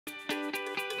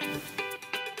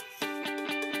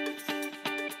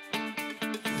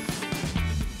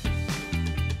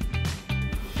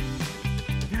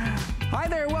Hi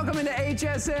there, welcome into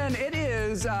HSN. It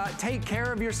is Take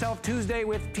Care of Yourself Tuesday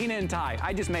with Tina and Ty.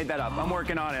 I just made that up. I'm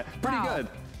working on it. Pretty good.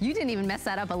 You didn't even mess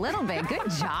that up a little bit. Good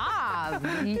job.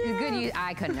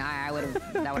 I couldn't. That would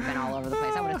have been all over the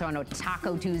place. I would have thrown a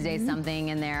Taco Tuesday something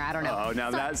in there. I don't know. Oh,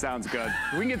 now that sounds good.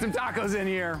 We can get some tacos in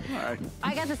here. All right.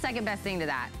 I got the second best thing to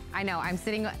that. I know, I'm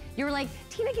sitting, you were like,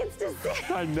 Tina gets to sit.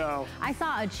 I know. I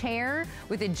saw a chair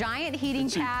with a giant heating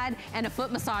pad and a foot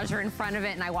massager in front of it,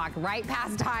 and I walked right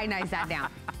past Ty and I sat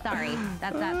down. Sorry,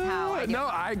 that's how I do. No,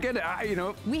 I get it, you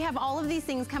know. We have all of these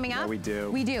things coming up. Yeah, we do.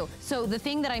 We do. So the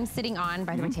thing that I'm sitting on,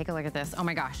 by the way, take a look at this. Oh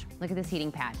my gosh, look at this heating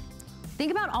pad.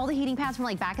 Think about all the heating pads from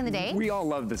like back in the day. We all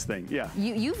love this thing, yeah.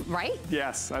 You right?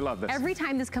 Yes, I love this. Every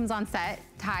time this comes on set,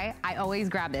 Ty, I always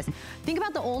grab this. Think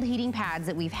about the old heating pads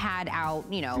that we've had out,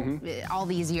 you know, all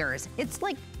these years. It's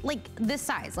like this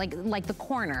size, like the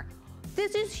corner.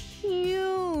 This is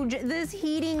huge, this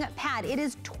heating pad. It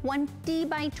is 20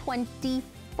 by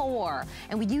 24.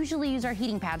 And we usually use our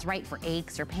heating pads, right, for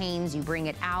aches or pains, you bring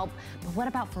it out. But what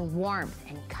about for warmth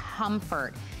and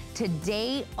comfort?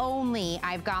 Today only,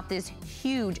 I've got this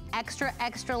huge, extra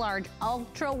large,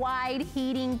 ultra wide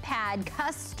heating pad,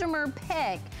 customer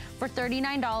pick for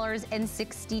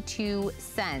 $39.62.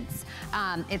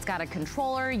 It's got a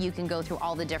controller, you can go through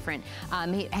all the different,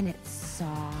 and it's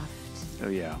soft. Oh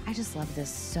yeah. I just love this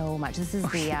so much. This is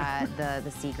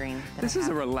the sea green. This is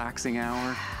a relaxing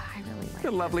hour. I really like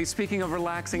it. Lovely, speaking of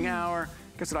relaxing hour,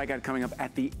 guess what I got coming up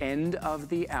at the end of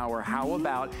the hour? How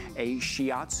about a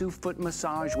shiatsu foot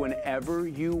massage whenever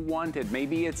you want it?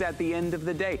 Maybe it's at the end of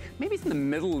the day. Maybe it's in the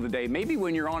middle of the day. Maybe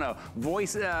when you're on a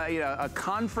voice, a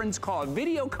conference call, a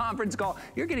video conference call,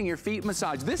 you're getting your feet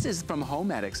massaged. This is from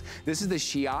Homedics. This is the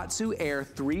Shiatsu Air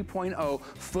 3.0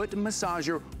 foot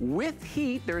massager with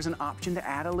heat. There's an option to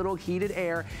add a little heated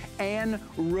air and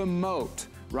remote,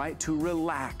 right, to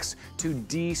relax, to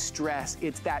de-stress.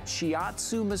 It's that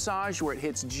shiatsu massage where it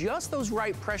hits just those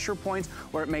right pressure points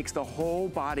where it makes the whole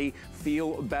body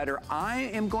feel better. I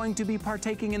am going to be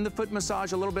partaking in the foot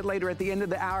massage a little bit later at the end of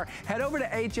the hour. Head over to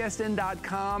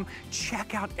hsn.com,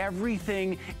 check out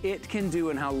everything it can do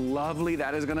and how lovely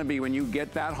that is gonna be when you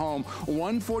get that home.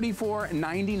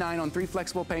 $144.99 on 3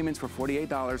 flexible payments for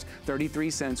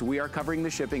 $48.33. We are covering the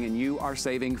shipping and you are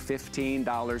saving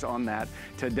 $15 on that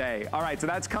today. All right, so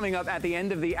that's coming up at the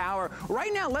end of the hour.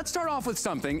 Right now, let's start off with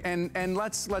something, and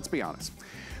let's be honest.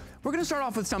 We're gonna start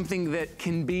off with something that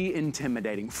can be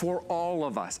intimidating for all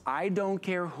of us. I don't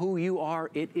care who you are,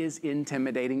 it is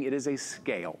intimidating. It is a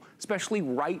scale, especially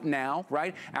right now,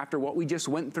 right? After what we just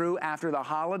went through after the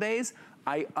holidays,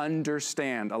 I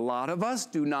understand. A lot of us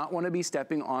do not want to be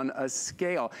stepping on a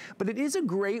scale, but it is a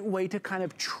great way to kind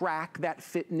of track that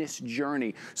fitness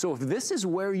journey. So if this is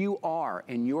where you are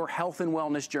in your health and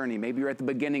wellness journey, maybe you're at the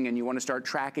beginning and you want to start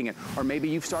tracking it, or maybe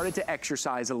you've started to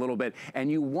exercise a little bit and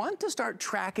you want to start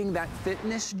tracking that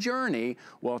fitness journey,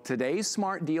 well, today's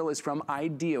smart deal is from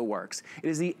IdeaWorks. It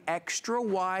is the extra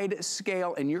wide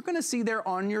scale, and you're going to see there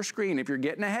on your screen, if you're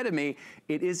getting ahead of me,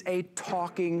 it is a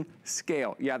talking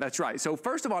scale. Yeah, that's right. So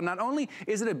first of all, not only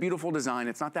is it a beautiful design,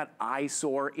 it's not that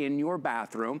eyesore in your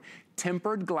bathroom.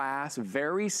 Tempered glass,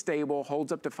 very stable,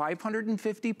 holds up to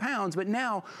 550 pounds. But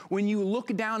now, when you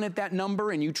look down at that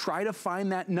number and you try to find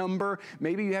that number,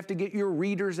 maybe you have to get your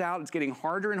readers out. It's getting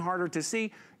harder and harder to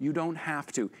see. You don't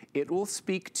have to. It will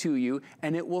speak to you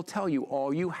and it will tell you.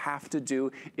 All you have to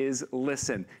do is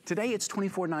listen. Today, it's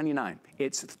 $24.99.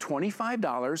 It's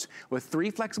 $25 with 3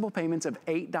 flexible payments of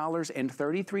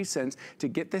 $8.33 to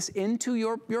get this into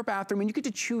your bathroom. And you get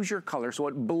to choose your color so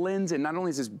it blends in. Not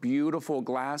only is this beautiful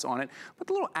glass on it, but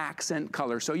the little accent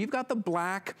color. So you've got the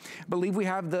black, I believe we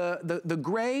have the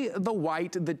gray, the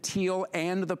white, the teal,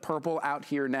 and the purple out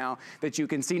here now that you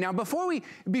can see. Now, before we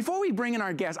bring in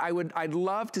our guest, I'd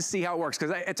love to see how it works,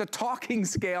 because it's a talking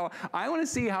scale. I want to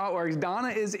see how it works. Donna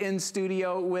is in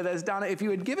studio with us. Donna, if you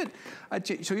would give it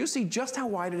so you'll see just how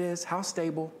wide it is, how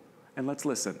stable, and let's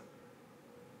listen.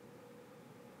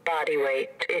 Body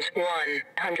weight is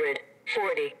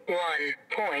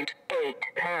 141.8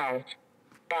 pounds.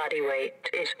 Body weight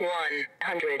is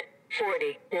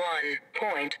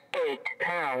 141.8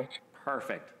 pounds.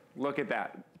 Perfect. Look at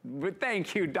that.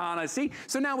 Thank you, Donna. See,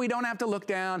 so now we don't have to look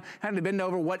down, have to bend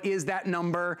over. What is that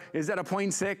number? Is that a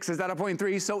 0.6? Is that a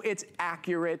 0.3? So it's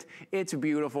accurate, it's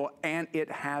beautiful, and it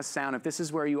has sound. If this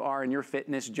is where you are in your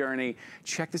fitness journey,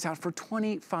 check this out for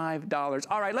 $25.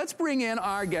 All right, let's bring in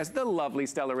our guest. The lovely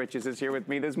Stella Riches is here with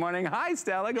me this morning. Hi,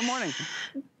 Stella. Good morning.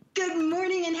 Good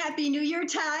morning and Happy New Year,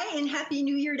 Ty, and Happy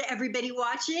New Year to everybody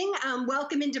watching.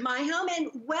 Welcome into my home and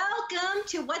welcome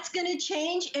to what's going to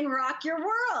change and rock your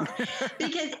world.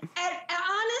 Because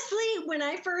honestly, when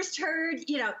I first heard,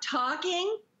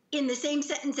 talking in the same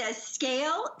sentence as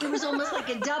scale, it was almost like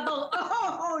a double,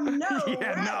 oh no.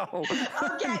 Yeah, right? no.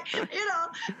 Okay,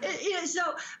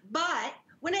 but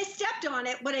when I stepped on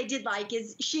it, what I did like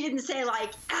is she didn't say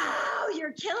like, "Ow,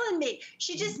 you're killing me."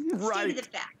 She just stated the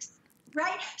facts.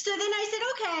 Right? So then I said,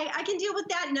 okay, I can deal with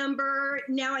that number.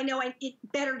 Now I know it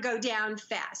better go down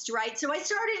fast, right? So I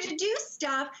started to do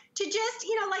stuff to just,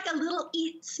 like a little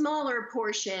eat smaller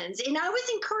portions. And I was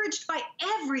encouraged by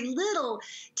every little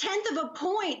 1/10 of a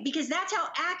point because that's how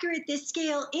accurate this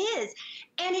scale is.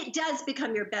 And it does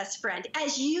become your best friend.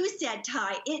 As you said,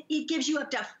 Ty, it gives you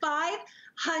up to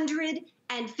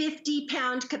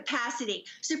 550-pound capacity.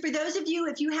 So for those of you,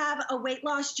 if you have a weight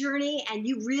loss journey and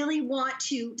you really want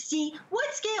to see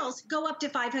what scales go up to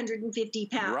 550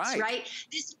 pounds, right?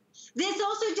 This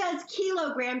also does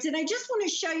kilograms, and I just want to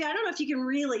show you. I don't know if you can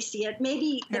really see it.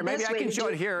 Maybe maybe I can show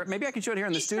it here. Maybe I can show it here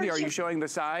in the studio. Are you showing the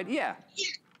side? Yeah.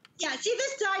 Yeah, see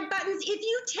the side buttons? If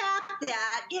you tap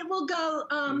that, it will go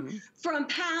from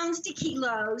pounds to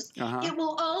kilos. It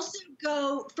will also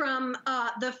go from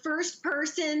the first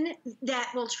person that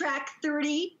will track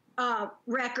 30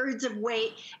 records of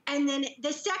weight, and then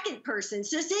the second person.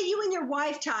 So say you and your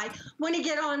wife, Ty, want to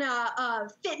get on a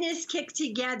fitness kick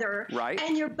together,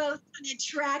 and you're both kind of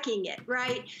tracking it,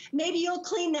 right? Maybe you'll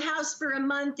clean the house for a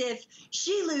month if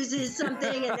she loses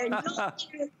something, and then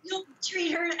you'll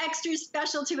treat her extra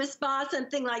special to a spa,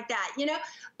 something like that,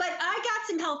 But I got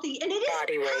some healthy, and it is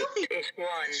Body healthy. weight is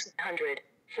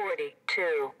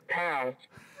 142 pounds.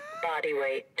 Body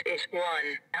weight is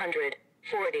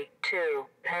 142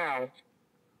 pounds.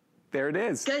 There it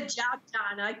is. Good job,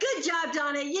 Donna. Good job,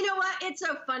 Donna. You know what? It's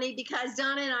so funny because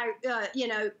Donna and I,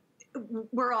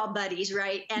 we're all buddies,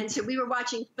 right? And so we were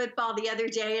watching football the other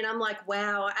day, and I'm like,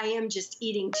 wow, I am just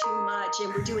eating too much.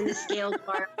 And we're doing the scale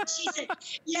bar. She said,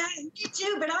 yeah, me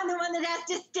too, but I'm the one that has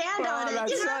to stand on it.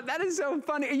 That is so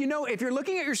funny. If you're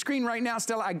looking at your screen right now,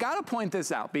 Stella, I got to point this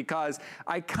out because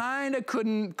I kind of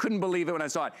couldn't believe it when I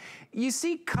saw it. You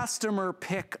see customer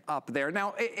pick up there.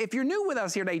 Now, if you're new with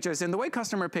us here at HSN, the way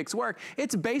customer picks work,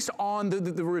 it's based on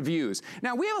the reviews.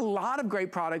 Now, we have a lot of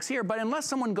great products here, but unless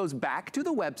someone goes back to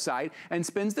the website and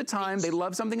spends the time, they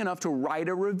love something enough to write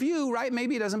a review, right?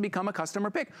 Maybe it doesn't become a customer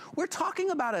pick. We're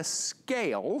talking about a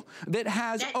scale that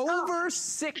has over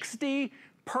 60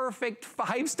 perfect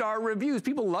 5-star reviews.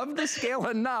 People love the scale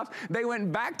enough. They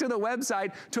went back to the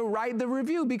website to write the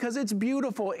review because it's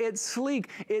beautiful, it's sleek,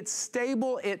 it's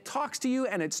stable, it talks to you,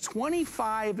 and it's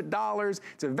 $25.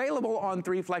 It's available on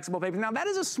 3 flexible papers. Now that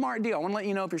is a smart deal. I want to let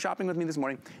you know if you're shopping with me this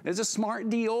morning, it's a smart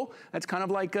deal. That's kind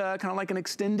of like an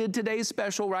extended today's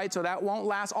special, right? So that won't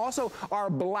last. Also,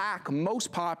 our black,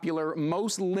 most popular,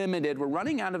 most limited. We're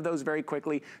running out of those very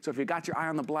quickly. So if you got your eye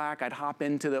on the black, I'd hop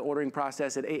into the ordering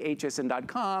process at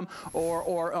hsn.com.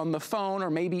 Or on the phone, or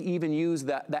maybe even use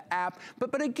the app.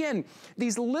 But again,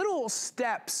 these little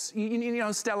steps,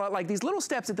 Stella, like these little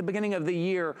steps at the beginning of the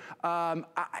year,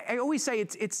 I always say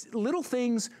it's little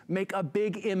things make a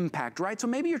big impact, right? So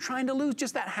maybe you're trying to lose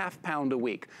just that ½ pound a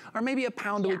week, or maybe a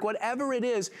pound a week, whatever it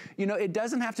is, it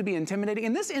doesn't have to be intimidating.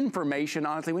 And this information,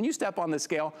 honestly, when you step on the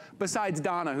scale, besides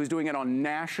Donna, who's doing it on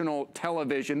national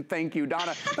television, thank you,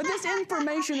 Donna, but this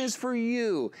information is for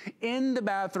you in the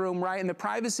bathroom, right? In the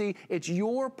privacy, it's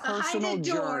your personal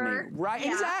journey, right?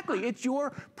 Yeah. Exactly, it's your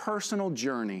personal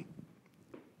journey.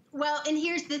 Well, and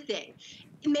here's the thing.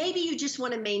 Maybe you just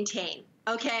want to maintain,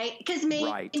 okay? Because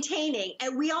maintaining,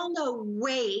 and we all know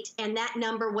weight and that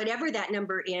number, whatever that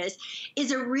number is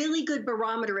a really good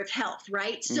barometer of health,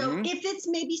 right? So if it's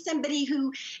maybe somebody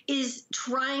who is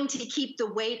trying to keep the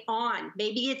weight on,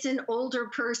 maybe it's an older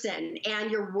person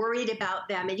and you're worried about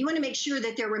them and you want to make sure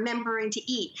that they're remembering to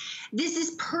eat, this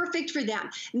is perfect for them.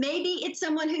 Maybe it's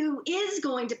someone who is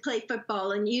going to play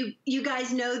football and you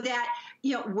guys know that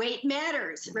weight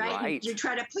matters, right? You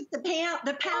try to put the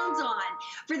pounds on.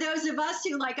 For those of us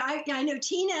who, like, I know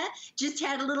Tina just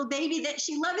had a little baby that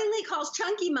she lovingly calls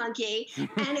Chunky Monkey,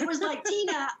 and it was like,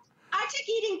 Tina, I took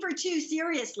eating for 2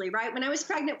 seriously, right? When I was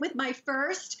pregnant with my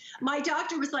first, my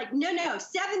doctor was like, no,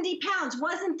 70 pounds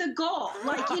wasn't the goal.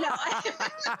 Like,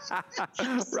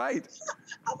 Right.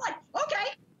 I'm like,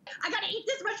 okay, I got to eat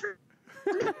this much for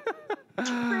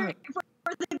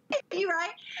the baby,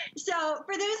 right? So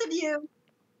for those of you,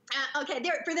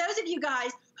 for those of you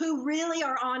guys who really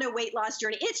are on a weight loss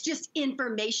journey, it's just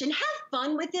information. Have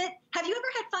fun with it. Have you ever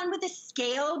had fun with a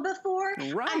scale before?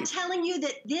 Right. I'm telling you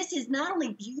that this is not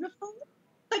only beautiful,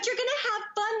 but you're going to have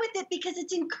fun with it because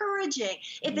it's encouraging.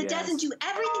 If it doesn't do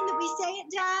everything that we say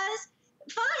it does,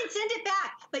 fine, send it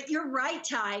back. But you're right,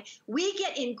 Ty. We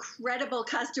get incredible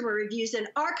customer reviews, and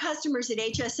our customers at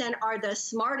HSN are the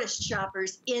smartest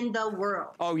shoppers in the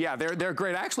world. Oh yeah, they're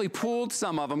great. I actually pulled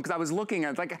some of them because I was looking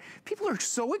at it. Like, people are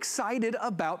so excited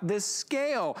about this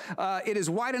scale. It is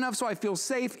wide enough so I feel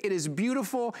safe. It is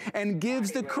beautiful and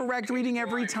gives the correct reading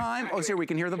every time. Oh, see, we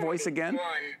can hear the voice again.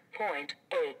 1.8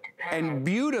 pounds. And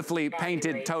beautifully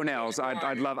painted toenails.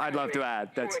 I'd love to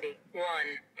add. That's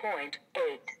 41.8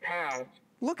 pounds.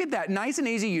 Look at that, nice and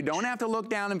easy. You don't have to look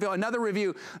down and feel. Another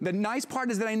review. The nice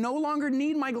part is that I no longer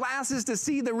need my glasses to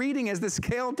see the reading as the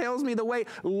scale tells me the weight.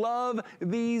 Love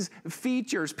these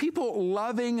features. People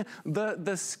loving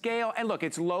the scale. And look,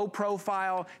 it's low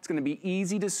profile. It's gonna be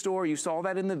easy to store. You saw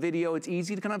that in the video. It's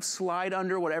easy to kind of slide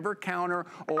under whatever counter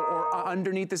or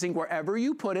underneath the sink, wherever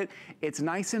you put it. It's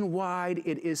nice and wide.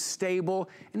 It is stable.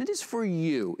 And it is for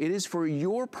you. It is for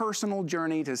your personal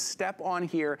journey to step on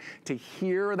here, to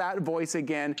hear that voice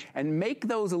again, and make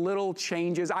those little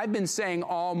changes. I've been saying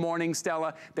all morning,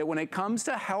 Stella, that when it comes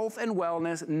to health and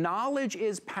wellness, knowledge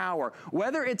is power.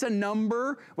 Whether it's a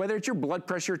number, whether it's your blood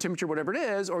pressure, temperature, whatever it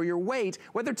is, or your weight,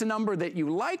 whether it's a number that you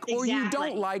like or you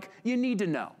don't like, you need to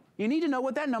know. You need to know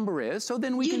what that number is, so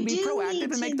then we can be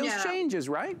proactive and make those changes,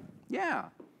 right? Yeah.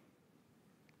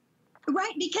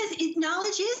 Right, because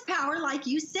knowledge is power, like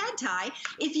you said, Ty.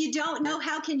 If you don't know,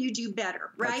 how can you do better,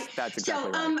 right? That's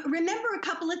exactly right. Remember a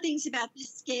couple of things about this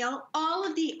scale. All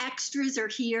of the extras are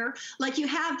here. Like, you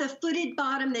have the footed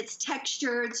bottom that's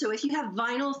textured, so if you have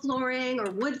vinyl flooring or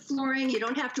wood flooring, you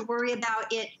don't have to worry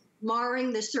about it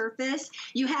marring the surface.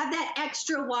 You have that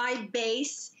extra wide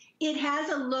base. It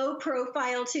has a low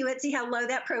profile to it. See how low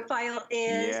that profile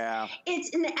is? Yeah.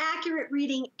 It's an accurate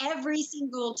reading every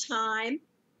single time.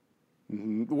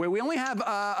 We only have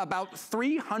about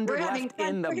 300 left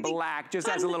in the black, just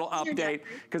as a little update,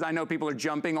 because I know people are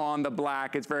jumping on the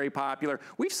black. It's very popular.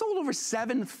 We've sold over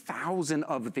 7,000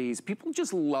 of these. People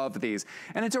just love these.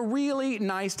 And it's a really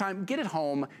nice time. Get it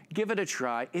home. Give it a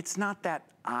try. It's not that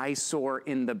eyesore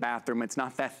in the bathroom. It's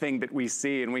not that thing that we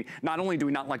see, and we not only do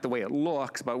we not like the way it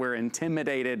looks, but we're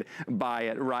intimidated by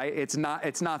it, right? It's not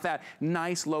that.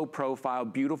 Nice low profile,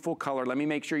 beautiful color. Let me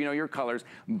make sure you know your colors.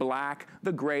 Black,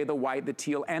 the gray, the white, the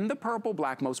teal, and the purple.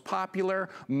 Black most popular,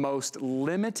 most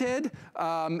limited,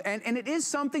 and it is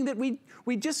something that we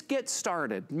just get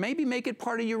started. Maybe make it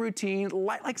part of your routine,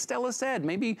 like Stella said.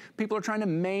 Maybe people are trying to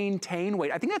maintain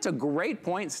weight. I think that's a great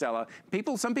point, Stella.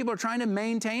 Some people are trying to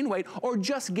maintain weight or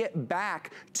just get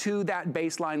back to that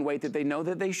baseline weight that they know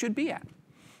that they should be at.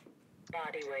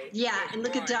 Body weight. Yeah, and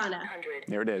look at Donna.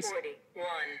 There it is. 41.8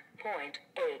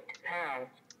 pounds.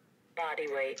 Body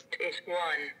weight is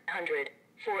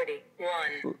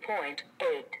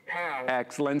 141.8 pounds.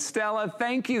 Excellent. Stella,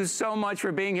 thank you so much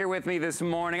for being here with me this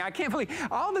morning. I can't believe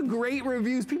all the great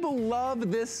reviews. People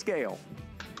love this scale.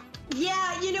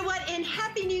 Yeah, you know what? And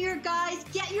Happy New Year, guys.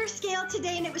 Get your scale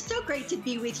today, and it was so great to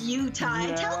be with you, Ty.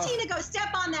 Yeah. Tell Tina go step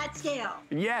on that scale.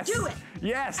 Yes. Do it.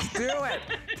 Yes, do it.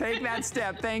 Take that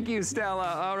step. Thank you, Stella.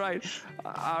 All right.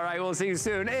 All right, we'll see you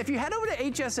soon. If you head over to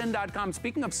hsn.com,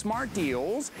 speaking of smart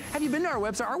deals, have you been to our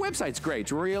website? Our website's great.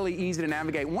 It's really easy to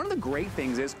navigate. One of the great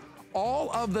things is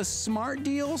all of the smart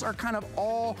deals are kind of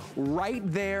all right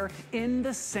there in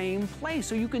the same place.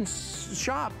 So you can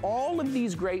shop all of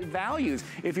these great values.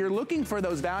 If you're looking for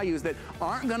those values that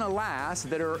aren't gonna last,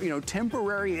 that are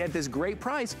temporary at this great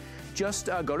price, just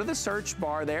go to the search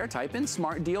bar there, type in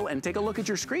smart deal, and take a look at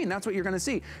your screen. That's what you're gonna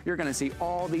see. You're gonna see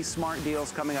all these smart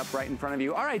deals coming up right in front of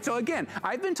you. All right, so again,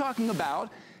 I've been talking about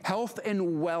health and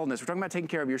wellness. We're talking about taking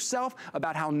care of yourself,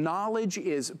 about how knowledge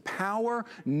is power,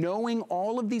 knowing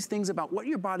all of these things about what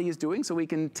your body is doing so we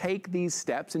can take these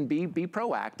steps and be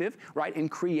proactive, right,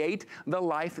 and create the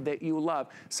life that you love.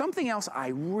 Something else I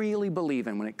really believe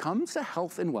in when it comes to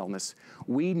health and wellness,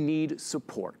 we need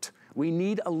support. We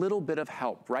need a little bit of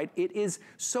help, right? It is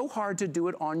so hard to do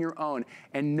it on your own,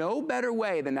 and no better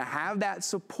way than to have that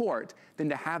support than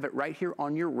to have it right here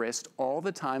on your wrist all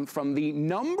the time from the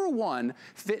 #1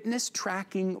 fitness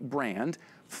tracking brand,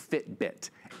 Fitbit.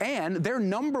 And their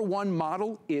 #1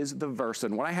 model is the Versa.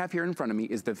 And what I have here in front of me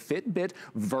is the Fitbit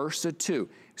Versa 2.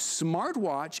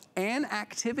 Smartwatch and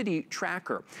activity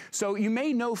tracker. So you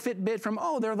may know Fitbit from,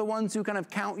 they're the ones who kind of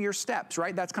count your steps,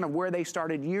 right? That's kind of where they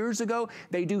started years ago.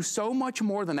 They do so much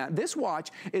more than that. This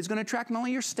watch is gonna track not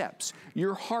only your steps,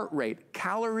 your heart rate,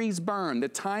 calories burned, the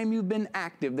time you've been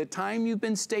active, the time you've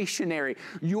been stationary,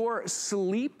 your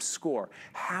sleep score,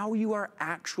 how you are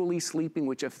actually sleeping,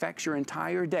 which affects your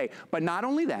entire day. But not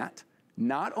only that,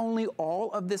 not only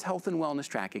all of this health and wellness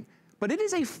tracking, but it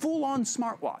is a full-on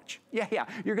smartwatch. Yeah,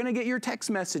 you're gonna get your text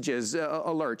messages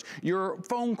alerts, your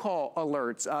phone call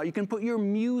alerts. You can put your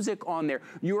music on there,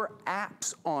 your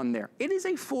apps on there. It is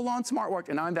a full-on smartwatch,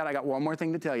 and on that, I got one more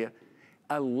thing to tell you.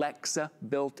 Alexa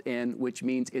built in, which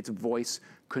means it's voice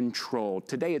controlled.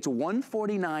 Today, it's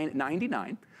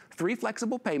 $149.99. 3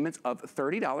 flexible payments of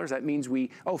 $30. That means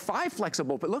 5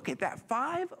 flexible, but look at that,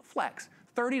 5 flex.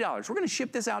 $30. We're gonna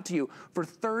ship this out to you for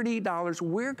 $30.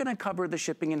 We're gonna cover the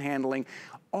shipping and handling.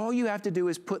 All you have to do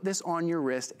is put this on your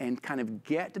wrist and kind of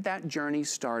get that journey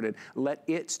started. Let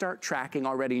it start tracking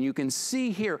already. And you can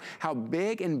see here how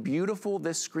big and beautiful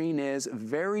this screen is.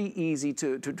 Very easy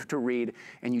to read.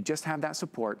 And you just have that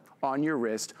support on your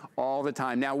wrist all the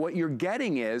time. Now, what you're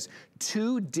getting is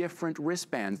 2 different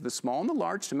wristbands, the small and the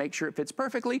large, to make sure it fits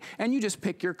perfectly. And you just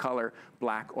pick your color,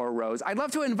 black or rose. I'd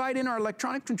love to invite in our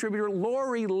electronic contributor,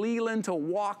 Lori Leland, to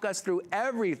walk us through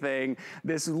everything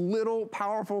this little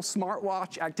powerful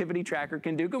smartwatch activity tracker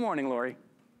can do. Good morning, Lori.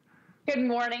 Good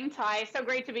morning, Ty. So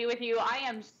great to be with you. I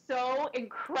am so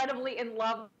incredibly in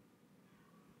love.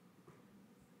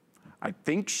 I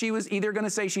think she was either gonna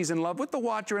say she's in love with the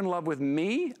watch or in love with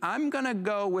me. I'm gonna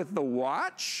go with the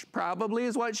watch, probably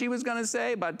is what she was gonna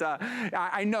say, but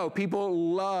I know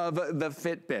people love the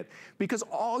Fitbit because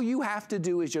all you have to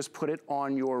do is just put it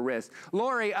on your wrist.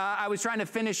 Lori, I was trying to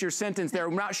finish your sentence there.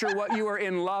 I'm not sure what you were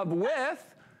in love with.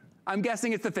 I'm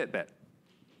guessing it's the Fitbit.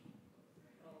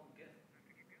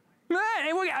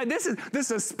 This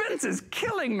suspense is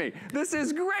killing me. This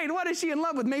is great. What is she in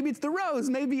love with? Maybe it's the rose,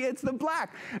 maybe it's the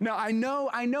black. No, I know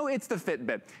it's the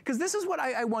Fitbit. Because this is what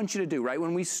I want you to do, right?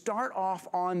 When we start off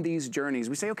on these journeys,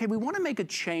 we say, okay, we want to make a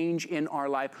change in our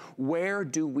life. Where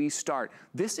do we start?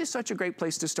 This is such a great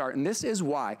place to start, and this is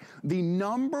why the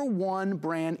 #1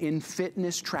 brand in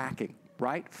fitness tracking,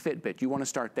 right? Fitbit, you wanna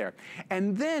start there.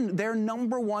 And then their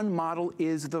 #1 model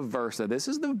is the Versa. This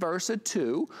is the Versa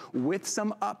 2 with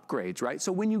some upgrades, right?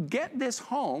 So when you get this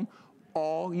home,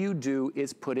 all you do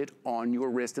is put it on your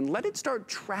wrist and let it start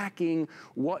tracking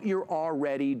what you're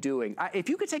already doing. If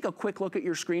you could take a quick look at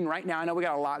your screen right now, I know we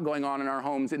got a lot going on in our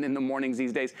homes and in the mornings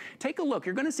these days. Take a look,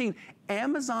 you're gonna see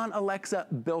Amazon Alexa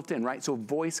built in, right? So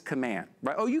voice command,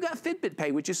 right? Oh, you got Fitbit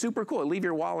Pay, which is super cool. Leave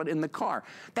your wallet in the car.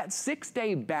 That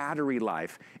 6-day battery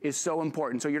life is so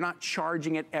important. So you're not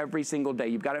charging it every single day.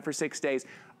 You've got it for 6 days.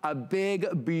 A big,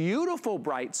 beautiful,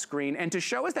 bright screen. And to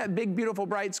show us that big, beautiful,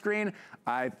 bright screen,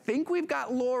 I think we've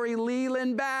got Lori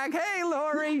Leland back. Hey,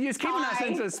 Lori, you're just keeping us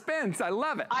in suspense. I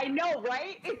love it. I know,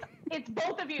 right? It's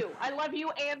both of you. I love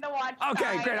you and the watch.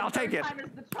 Okay, great. I'll take it. Time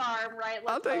is the charm, right?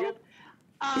 I'll take it.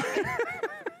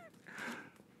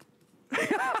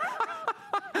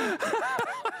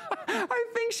 I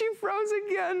think she froze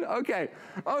again. Okay,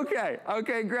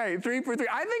 great. 3 for 3.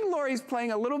 I think Lori's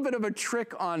playing a little bit of a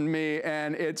trick on me,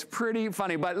 and it's pretty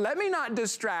funny. But let me not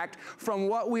distract from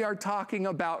what we are talking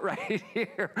about right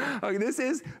here. Okay, this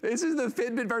is the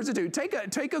Fitbit Versa 2.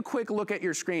 Take a quick look at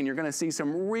your screen. You're gonna see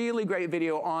some really great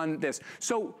video on this.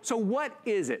 So what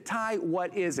is it? Ty,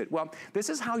 what is it? Well, this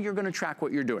is how you're gonna track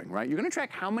what you're doing, right? You're gonna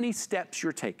track how many steps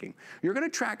you're taking. You're gonna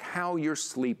track how you're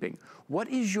sleeping. What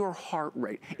is your heart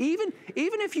rate? Even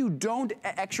if you don't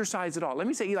exercise at all, let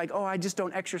me say you're like, oh, I just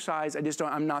don't exercise,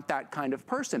 I'm not that kind of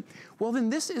person. Well, then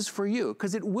this is for you,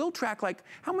 because it will track like,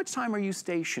 how much time are you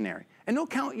stationary? And it'll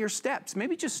count your steps,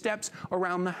 maybe just steps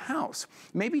around the house,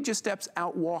 maybe just steps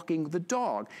out walking the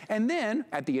dog. And then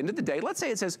at the end of the day, let's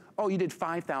say it says, oh, you did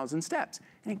 5,000 steps.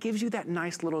 And it gives you that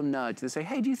nice little nudge to say,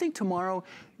 hey, do you think tomorrow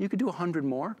you could do 100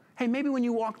 more? Hey, maybe when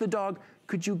you walk the dog,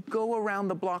 could you go around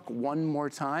the block one more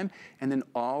time? And then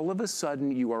all of a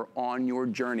sudden you are on your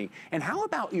journey. And how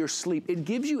about your sleep? It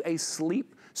gives you a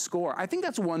sleep score. I think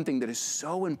that's one thing that is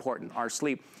so important, our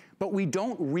sleep. But we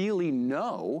don't really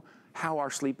know how our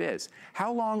sleep is.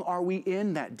 How long are we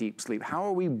in that deep sleep? How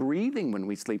are we breathing when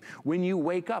we sleep? When you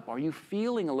wake up, are you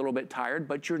feeling a little bit tired,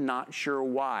 but you're not sure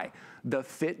why? The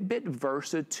Fitbit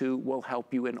Versa 2 will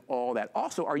help you in all that.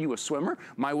 Also, are you a swimmer?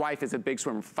 My wife is a big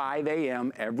swimmer. 5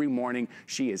 a.m. every morning,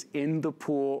 she is in the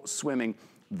pool swimming.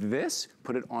 This,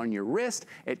 put it on your wrist.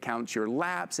 It counts your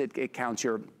laps. It counts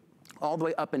your all the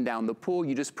way up and down the pool.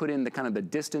 You just put in the kind of the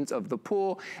distance of the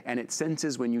pool, and it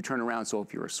senses when you turn around. So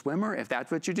if you're a swimmer, if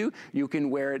that's what you do, you can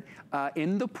wear it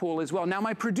in the pool as well. Now,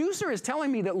 my producer is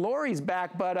telling me that Lori's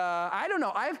back, but I don't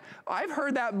know. I've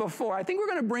heard that before. I think we're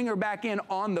gonna bring her back in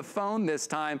on the phone this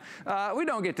time. We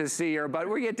don't get to see her, but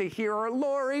we get to hear her.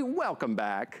 Lori, welcome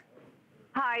back.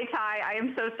 Hi, Ty. I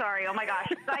am so sorry. Oh my gosh.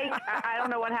 Psych. I don't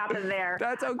know what happened there.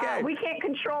 That's okay. We can't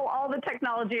control all the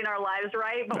technology in our lives,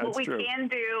 right? But what we can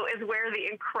do is wear the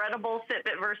incredible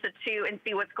Fitbit Versa 2 and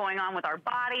see what's going on with our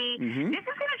body. This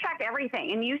is going to track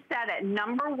everything. And you said it.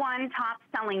 #1 top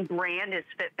selling brand is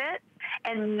Fitbit.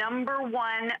 And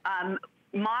 #1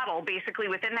 model basically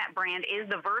within that brand is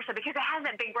the Versa, because it has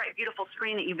that big, bright, beautiful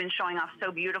screen that you've been showing off so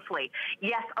beautifully.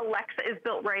 Yes, Alexa is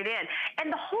built right in.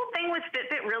 And the whole thing with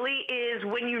Fitbit really is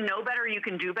when you know better, you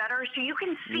can do better. So you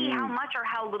can see how much or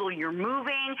how little you're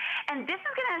moving. And this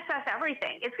is going to assess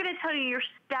everything. It's going to tell you your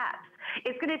steps.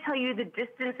 It's going to tell you the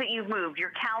distance that you've moved,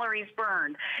 your calories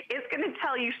burned. It's going to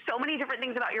tell you so many different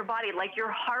things about your body, like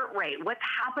your heart rate, what's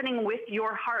happening with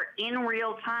your heart in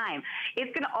real time.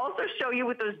 It's going to also show you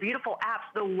with those beautiful apps,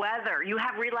 the weather. You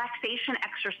have relaxation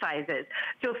exercises.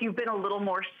 So if you've been a little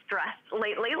more stressed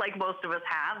lately, like most of us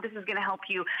have, this is going to help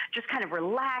you just kind of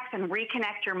relax and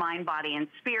reconnect your mind, body, and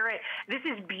spirit. This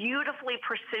is beautifully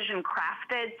precision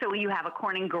crafted. So you have a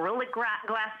Corning Gorilla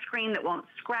Glass screen that won't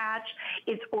scratch.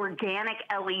 It's organic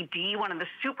LED, one of the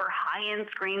super high-end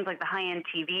screens like the high-end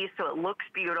TV, so it looks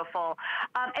beautiful.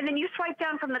 And then you swipe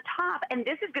down from the top, and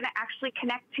this is going to actually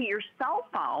connect to your cell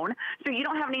phone, so you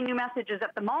don't have any new messages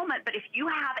at the moment, but if you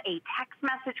have a text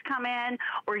message come in,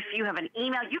 or if you have an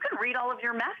email, you can read all of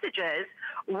your messages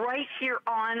right here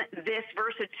on this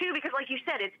Versa 2, because like you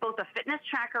said, it's both a fitness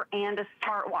tracker and a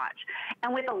smartwatch.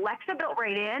 And with Alexa built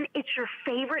right in, it's your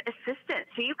favorite assistant,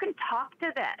 so you can talk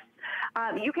to this.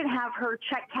 You can have her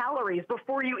check calories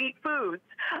before you eat foods.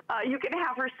 You can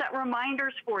have her set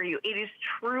reminders for you. It is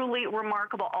truly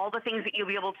remarkable, all the things that you'll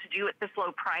be able to do at this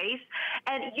low price.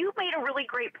 And you made a really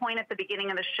great point at the beginning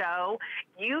of the show.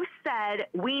 You said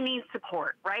we need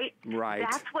support, right? Right.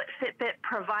 That's what Fitbit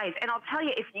provides. And I'll tell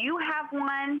you, if you have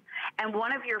one and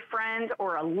one of your friends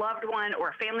or a loved one or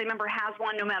a family member has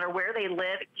one, no matter where they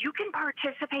live, you can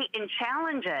participate in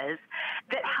challenges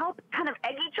that help kind of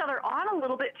egg each other on a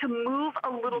little bit to move a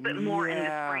little bit more in this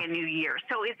brand new year.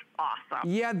 So it's awesome.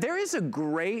 Yeah, there is a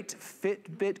great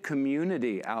Fitbit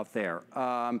community out there.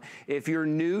 If you're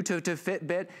new to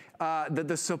Fitbit,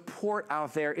 the support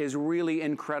out there is really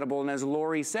incredible. And as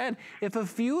Lori said, if a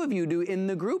few of you do in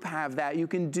the group have that, you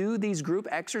can do these group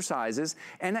exercises.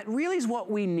 And that really is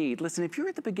what we need. Listen, if you're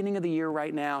at the beginning of the year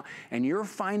right now and you're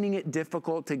finding it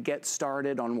difficult to get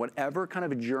started on whatever kind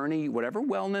of a journey, whatever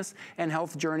wellness and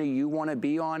health journey you want to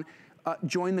be on,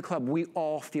 join the club. We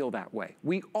all feel that way.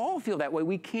 We all feel that way.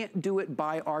 We can't do it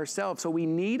by ourselves. So we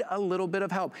need a little bit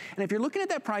of help. And if you're looking at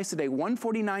that price today,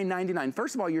 $149.99,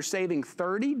 first of all, you're saving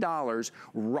 $30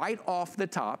 right off the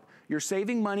top. You're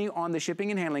saving money on the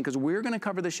shipping and handling, because we're going to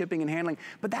cover the shipping and handling.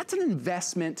 But that's an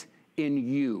investment in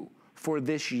you for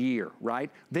this year,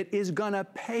 right? That is gonna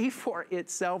pay for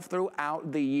itself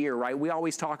throughout the year, right? We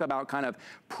always talk about kind of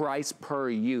price per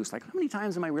use. Like, how many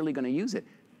times am I really gonna use it?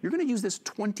 You're gonna use this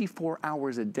 24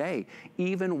 hours a day.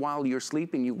 Even while you're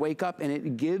sleeping, you wake up and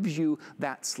it gives you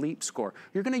that sleep score.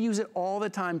 You're gonna use it all the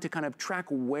time to kind of track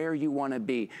where you wanna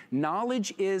be.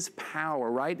 Knowledge is power,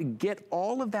 right? Get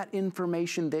all of that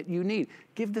information that you need.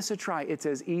 Give this a try. It's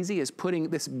as easy as putting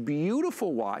this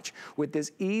beautiful watch with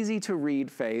this easy to read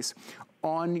face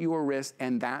on your wrist,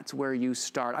 and that's where you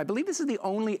start. I believe this is the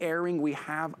only airing we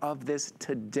have of this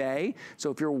today. So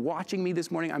if you're watching me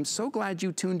this morning, I'm so glad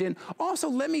you tuned in. Also,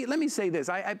 let me say this.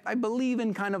 I believe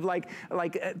in kind of like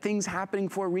things happening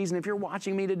for a reason. If you're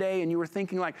watching me today and you were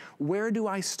thinking like, where do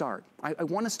I start? I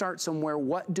want to start somewhere.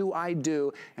 What do I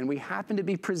do? And we happen to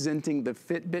be presenting the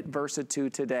Fitbit Versa 2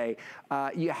 today.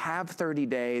 You have 30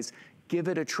 days. Give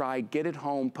it a try, get it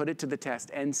home, put it to the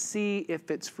test, and see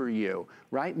if it's for you,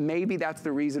 right? Maybe that's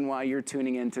the reason why you're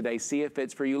tuning in today. See if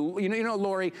it's for you. You know,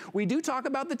 Lori, we do talk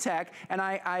about the tech, and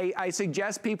I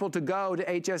suggest people to go to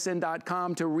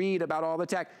hsn.com to read about all the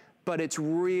tech, but it's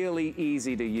really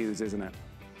easy to use, isn't it?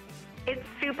 It's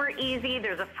super easy.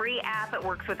 There's a free app. It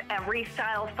works with every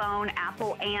style phone,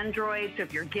 Apple, Android. So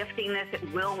if you're gifting this,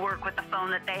 it will work with the phone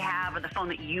that they have or the phone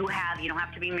that you have. You don't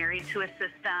have to be married to a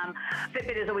system.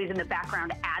 Fitbit is always in the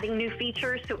background adding new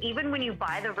features. So even when you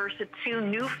buy the Versa 2,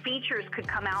 new features could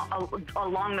come out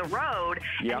along the road.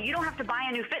 Yep. And you don't have to buy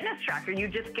a new fitness tracker. You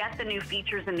just get the new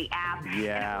features in the app.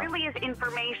 Yeah. And it really is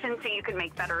information so you can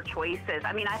make better choices.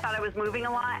 I mean, I thought I was moving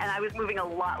a lot, and I was moving a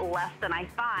lot less than I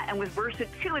thought. And with Versa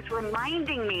 2, it's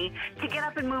reminding me to get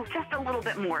up and move just a little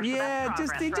bit more. Yeah, so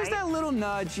that's progress, just that little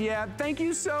nudge. Yeah, thank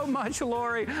you so much,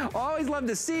 Lori. Always love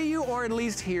to see you or at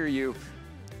least hear you.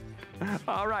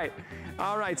 All right.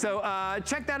 So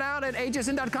check that out at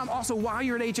hsn.com. Also, while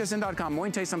you're at hsn.com, I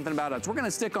want to tell you something about us. We're going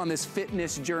to stick on this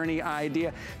fitness journey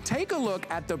idea. Take a look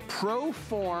at the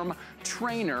ProForm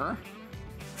Trainer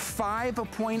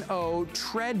 5.0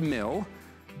 treadmill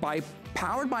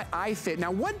powered by iFit.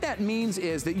 Now, what that means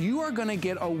is that you are gonna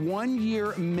get a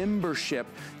 1-year membership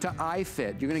to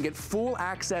iFit. You're gonna get full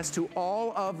access to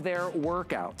all of their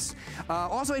workouts.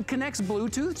 Also, it connects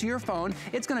Bluetooth to your phone.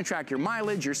 It's gonna track your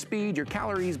mileage, your speed, your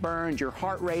calories burned, your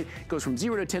heart rate. It goes from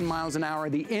 0 to 10 miles an hour.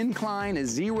 The incline is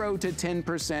 0 to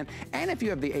 10%. And if you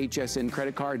have the HSN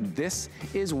credit card, this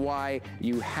is why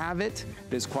you have it.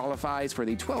 This qualifies for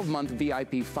the 12-month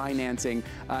VIP financing.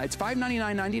 It's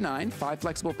 $599.99, 5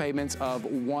 flexible payments of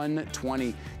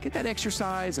 $120. Get that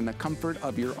exercise in the comfort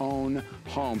of your own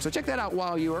home. So check that out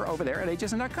while you are over there at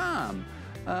hsn.com.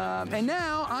 And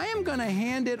now I am gonna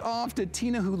hand it off to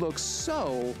Tina, who looks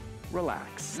so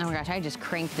relaxed. Oh my gosh, I just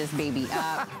cranked this baby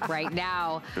up right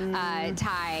now.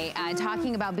 Ty,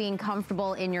 talking about being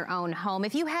comfortable in your own home.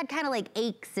 If you had kind of like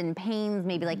aches and pains,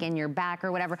 maybe like in your back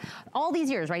or whatever, all these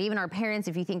years, right? Even our parents,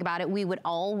 if you think about it, we would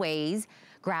always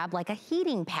grab like a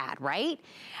heating pad, right?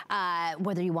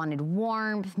 Whether you wanted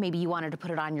warmth, maybe you wanted to put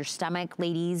it on your stomach.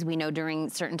 Ladies, we know during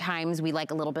certain times we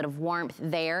like a little bit of warmth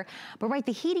there. But right,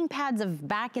 the heating pads of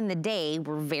back in the day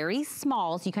were very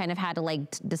small, so you kind of had to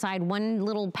like decide one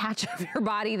little patch of your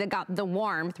body that got the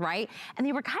warmth, right? And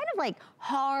they were kind of like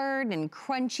hard and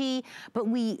crunchy, but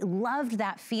we loved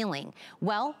that feeling.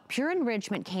 Well, Pure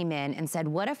Enrichment came in and said,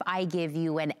 what if I give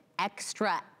you an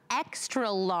extra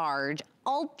large,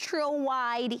 ultra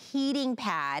wide heating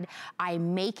pad. I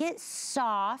make it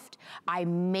soft. I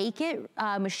make it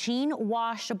machine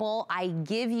washable. I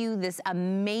give you this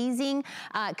amazing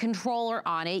controller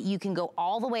on it. You can go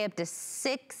all the way up to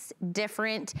 6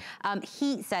 different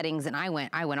heat settings. And I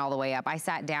went all the way up. I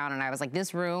sat down and I was like,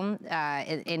 this room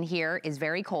in here is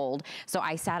very cold. So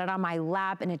I sat it on my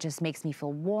lap and it just makes me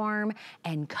feel warm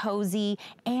and cozy.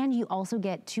 And you also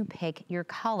get to pick your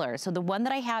color. So the one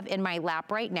that I have in my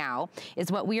lap right now is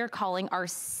what we are calling our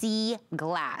sea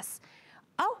glass.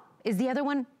 Oh, is the other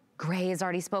one? Gray is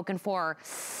already spoken for.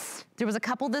 There was a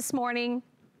couple this morning.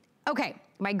 Okay,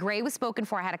 my gray was spoken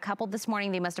for. I had a couple this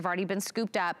morning. They must have already been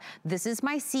scooped up. This is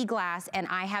my sea glass, and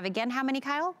I have, again, how many,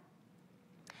 Kyle?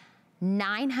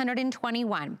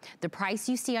 921. The price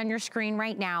you see on your screen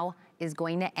right now is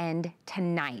going to end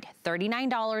tonight.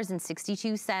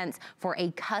 $39.62 for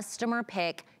a customer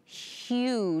pick,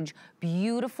 huge,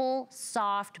 beautiful,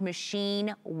 soft,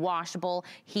 machine washable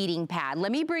heating pad.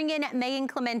 Let me bring in Megan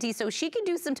Clementi so she can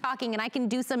do some talking and I can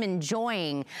do some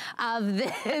enjoying of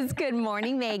this. Good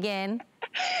morning, Megan.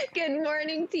 Good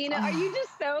morning, Tina. Are you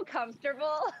just so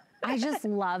comfortable? I just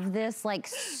love this like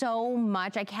so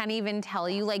much. I can't even tell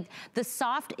you, like the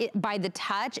soft by the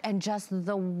touch and just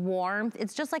the warmth.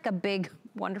 It's just like a big,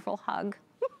 wonderful hug.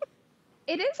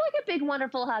 It is like a big,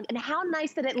 wonderful hug, and how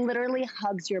nice that it literally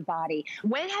hugs your body.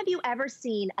 When have you ever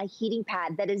seen a heating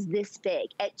pad that is this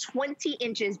big at 20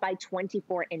 inches by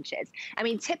 24 inches? I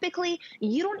mean, typically,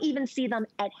 you don't even see them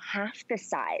at half the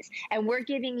size, and we're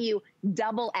giving you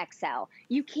double XL.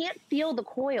 You can't feel the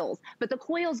coils, but the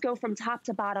coils go from top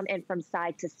to bottom and from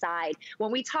side to side.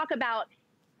 When we talk about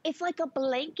it's like a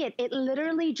blanket. It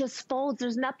literally just folds.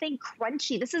 There's nothing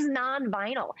crunchy. This is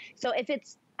non-vinyl. So if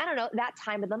it's, I don't know, that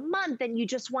time of the month and you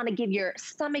just want to give your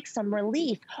stomach some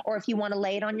relief, or if you want to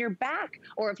lay it on your back,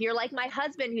 or if you're like my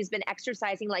husband who's been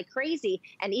exercising like crazy,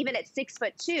 and even at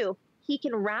 6'2", he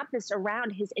can wrap this around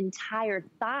his entire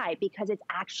thigh because it's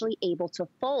actually able to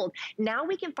fold. Now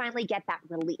we can finally get that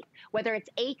relief, whether it's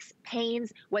aches,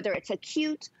 pains, whether it's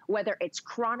acute, whether it's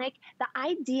chronic. The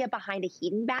idea behind a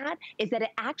heating pad is that it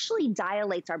actually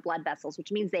dilates our blood vessels,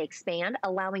 which means they expand,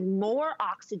 allowing more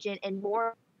oxygen and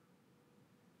more.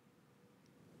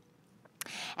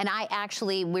 And I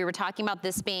actually, we were talking about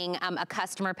this being a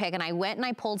customer pick, and I went and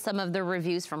I pulled some of the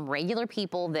reviews from regular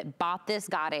people that bought this,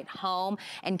 got it home,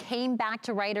 and came back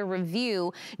to write a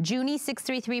review.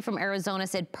 Junie633 from Arizona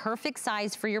said, perfect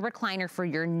size for your recliner for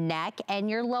your neck and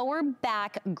your lower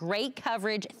back. Great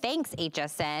coverage. Thanks,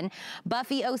 HSN.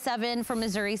 Buffy07 from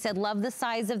Missouri said, love the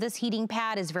size of this heating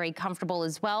pad. Is very comfortable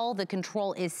as well. The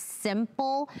control is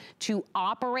simple to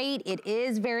operate. It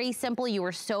is very simple. You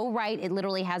are so right. It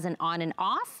literally has an on and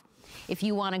off. If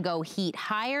you want to go heat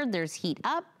higher, there's heat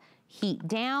up, heat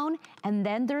down, and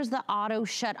then there's the auto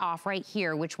shut off right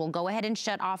here, which will go ahead and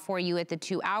shut off for you at the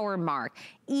 2-hour mark.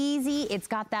 Easy. It's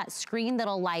got that screen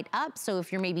that'll light up. So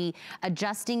if you're maybe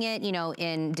adjusting it, you know,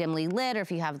 in dimly lit, or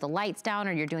if you have the lights down,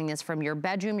 or you're doing this from your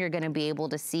bedroom, you're going to be able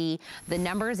to see the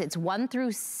numbers. It's 1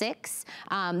 through 6.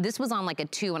 This was on like a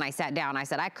 2 when I sat down. I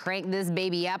said, I cranked this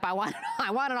baby up. I want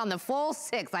it on the full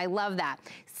 6. I love that.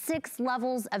 6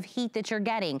 levels of heat that you're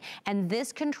getting. And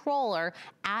this controller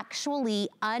actually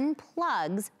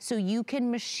unplugs so you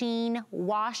can machine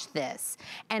wash this.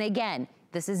 And again,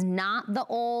 This is not the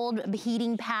old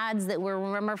heating pads that we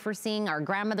remember for seeing our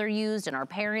grandmother used and our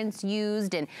parents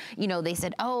used. And, you know, they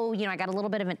said, oh, you know, I got a little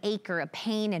bit of an ache or a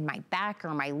pain in my back or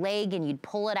my leg, and you'd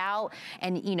pull it out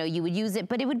and, you know, you would use it,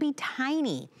 but it would be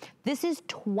tiny. This is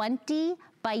 20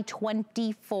 by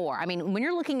 24. I mean, when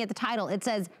you're looking at the title, it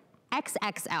says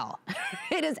XXL.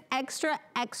 It is extra,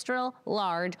 extra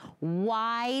large,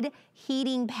 wide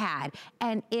heating pad,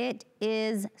 and it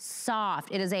is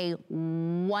soft. It is a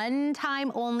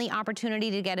one-time only opportunity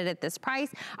to get it at this price.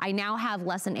 I now have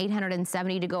less than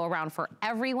 870 to go around for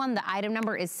everyone. The item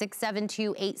number is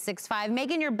 672865.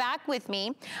 Megan, you're back with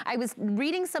me. I was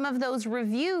reading some of those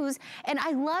reviews, and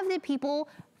I love that people,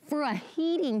 for a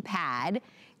heating pad,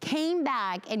 came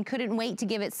back and couldn't wait to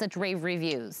give it such rave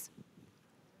reviews.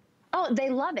 Oh, they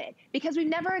love it because we've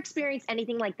never experienced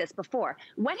anything like this before.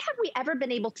 When have we ever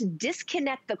been able to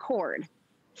disconnect the cord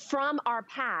from our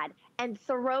pad and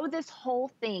throw this whole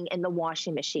thing in the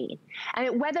washing machine? I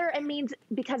mean, whether it means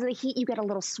because of the heat you get a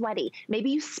little sweaty, maybe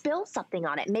you spill something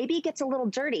on it, maybe it gets a little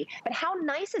dirty, but how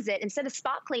nice is it, instead of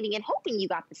spot cleaning and hoping you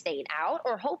got the stain out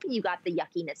or hoping you got the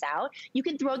yuckiness out, you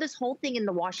can throw this whole thing in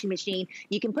the washing machine,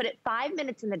 you can put it 5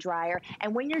 minutes in the dryer,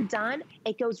 and when you're done,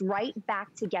 it goes right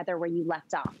back together where you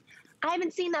left off. I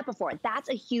haven't seen that before. That's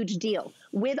a huge deal.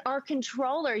 With our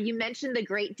controller, you mentioned the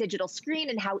great digital screen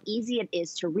and how easy it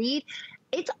is to read.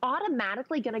 It's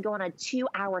automatically going to go on a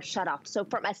 2-hour shutoff. So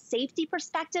from a safety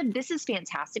perspective, this is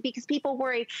fantastic because people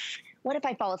worry, what if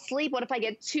I fall asleep? What if I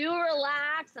get too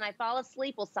relaxed and I fall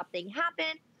asleep? Will something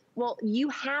happen? Well, you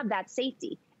have that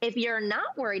safety. If you're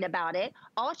not worried about it,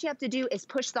 all you have to do is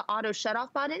push the auto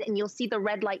shutoff button and you'll see the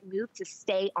red light move to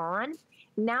stay on.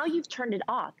 Now you've turned it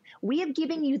off. We have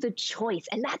given you the choice.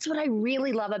 And that's what I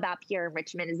really love about Pure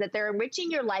Enrichment, is that they're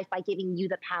enriching your life by giving you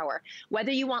the power.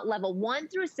 Whether you want level 1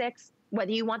 through 6,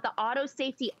 whether you want the auto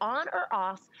safety on or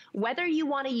off, whether you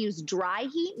want to use dry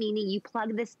heat, meaning you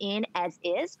plug this in as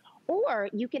is, or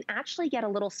you can actually get a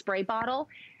little spray bottle,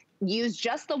 use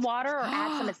just the water or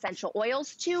add some essential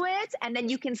oils to it, and then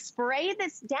you can spray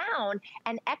this down,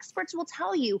 and experts will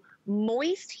tell you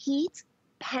moist heat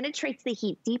penetrates the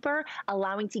heat deeper,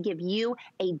 allowing to give you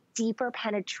a deeper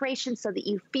penetration so that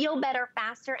you feel better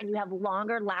faster and you have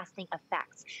longer lasting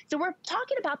effects. So we're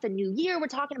talking about the new year. We're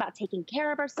talking about taking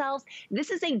care of ourselves.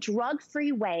 This is a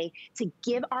drug-free way to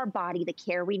give our body the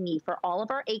care we need for all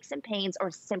of our aches and pains or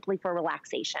simply for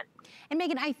relaxation. And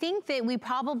Megan, I think that we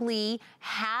probably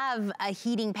have a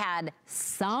heating pad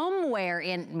somewhere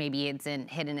in, maybe it's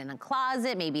hidden in a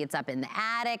closet, maybe it's up in the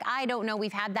attic. I don't know.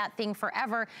 We've had that thing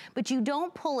forever, but you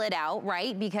don't pull it out,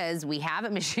 right? Because we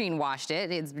haven't machine washed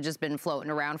it. It's just been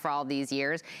floating around for all these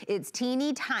years. It's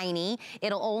teeny tiny.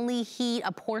 It'll only heat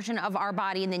a portion of our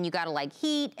body, and then you gotta like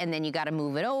heat, and then you gotta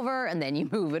move it over, and then you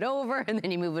move it over, and then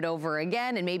you move it over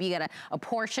again, and maybe you got a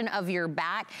portion of your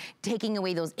back, taking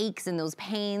away those aches and those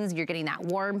pains. You're getting that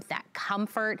warmth, that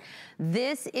comfort.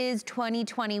 This is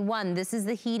 2021. This is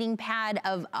the heating pad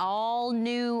of all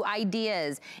new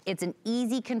ideas. It's an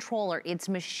easy controller. It's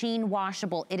machine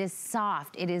washable. It is soft.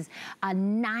 It is a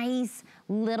nice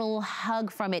little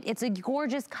hug from it. It's a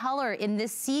gorgeous color in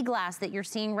this sea glass that you're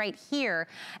seeing right here.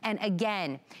 And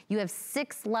again, you have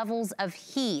 6 levels of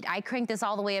heat. I cranked this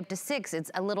all the way up to 6.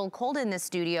 It's a little cold in this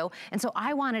studio, and so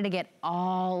I wanted to get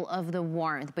all of the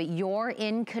warmth, but you're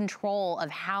in control of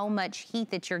how much heat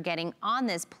that you're getting on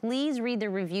this. Please read the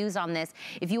reviews on this.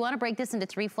 If you want to break this into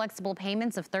 3 flexible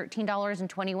payments of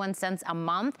 $13.21 a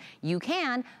month, you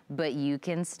can, but you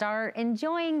can start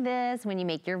enjoying this when you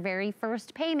make your very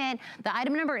first payment. The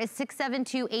item number is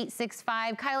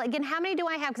 672865. Kyle, again, how many do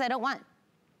I have? Because I don't want...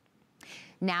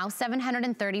 Now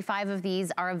 735 of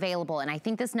these are available, and I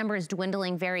think this number is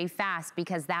dwindling very fast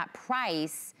because that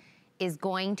price is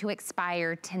going to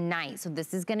expire tonight. So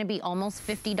this is gonna be almost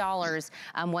 $50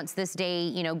 once this day,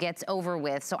 you know, gets over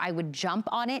with. So I would jump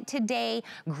on it today,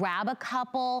 grab a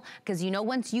couple, because you know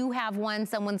once you have one,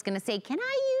 someone's gonna say, can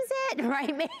I use it?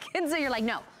 Right, Megan? So you're like,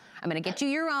 no, I'm gonna get you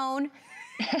your own.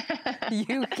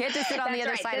 You get to sit on the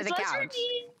other side of the couch.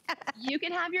 You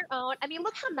can have your own. I mean,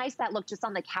 look how nice that looked just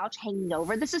on the couch hanging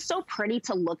over. This is so pretty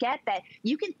to look at that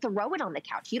you can throw it on the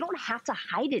couch. You don't have to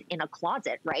hide it in a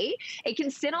closet, right? It can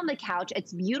sit on the couch.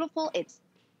 It's beautiful. It's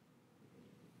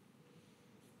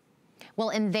well,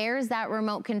 and there's that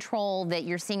remote control that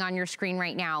you're seeing on your screen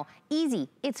right now. Easy,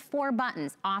 it's 4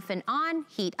 buttons, off and on,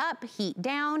 heat up, heat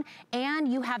down,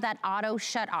 and you have that auto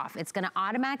shut off. It's gonna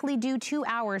automatically do 2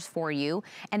 hours for you,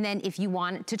 and then if you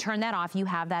want to turn that off, you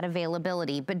have that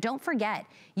availability. But don't forget,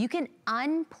 you can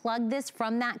unplug this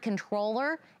from that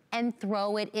controller and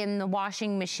throw it in the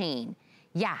washing machine.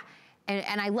 Yeah.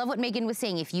 And I love what Megan was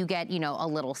saying. If you get, you know, a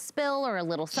little spill or a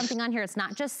little something on here, it's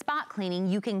not just spot cleaning.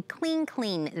 You can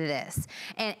clean this.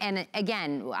 And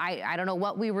again, I don't know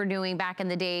what we were doing back in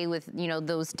the day with, you know,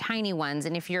 those tiny ones.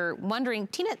 And if you're wondering,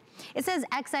 Tina, it says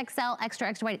XXL,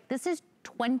 extra wide. This is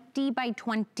 20 by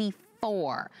 24.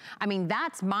 I mean,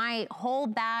 that's my whole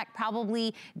back,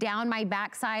 probably down my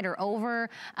backside or over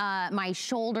my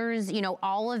shoulders, you know,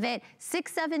 all of it.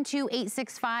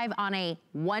 672-865 on a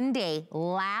 1-day,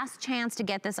 last chance to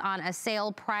get this on a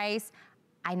sale price.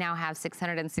 I now have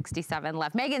 667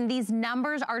 left. Megan, these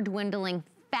numbers are dwindling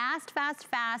fast.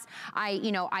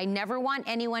 I never want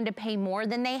anyone to pay more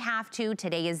than they have to.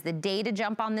 Today is the day to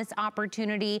jump on this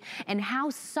opportunity. And how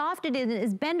soft it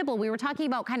is bendable. We were talking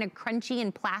about kind of crunchy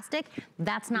and plastic.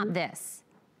 That's not this.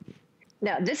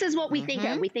 No, this is what we think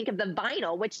of. We think of the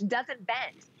vinyl, which doesn't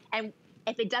bend. And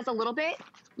if it does a little bit,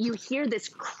 you hear this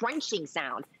crunching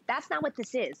sound. That's not what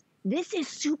this is. This is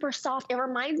super soft. It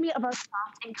reminds me of our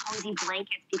soft and cozy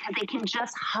blankets because they can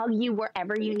just hug you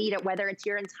wherever you need it, whether it's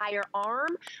your entire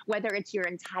arm, whether it's your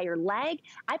entire leg.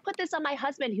 I put this on my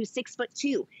husband who's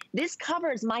 6'2". This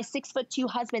covers my 6'2"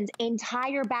 husband's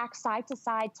entire back, side to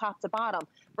side, top to bottom.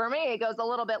 For me, it goes a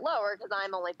little bit lower because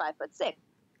I'm only 5'6".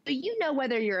 So you know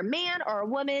whether you're a man or a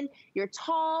woman, you're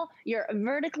tall, you're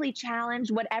vertically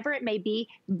challenged, whatever it may be,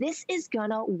 this is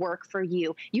gonna work for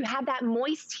you. You have that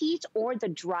moist heat or the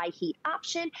dry heat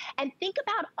option, and think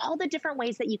about all the different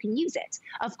ways that you can use it.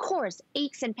 Of course,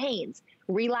 aches and pains,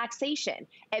 relaxation.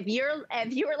 If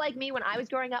you were like me when I was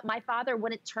growing up, my father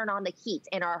wouldn't turn on the heat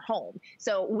in our home.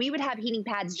 So we would have heating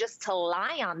pads just to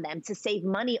lie on them to save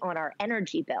money on our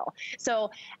energy bill.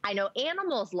 So I know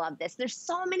animals love this. There's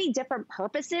so many different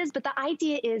purposes, but the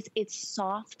idea is it's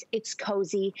soft, it's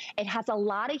cozy, it has a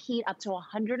lot of heat up to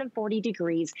 140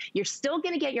 degrees. You're still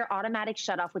gonna get your automatic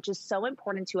shutoff, which is so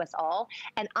important to us all.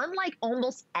 And unlike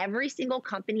almost every single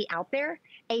company out there,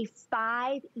 a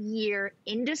 5-year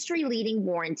industry-leading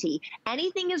warranty.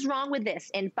 Anything is wrong with this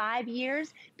in 5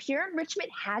 years, Pure Enrichment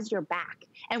has your back.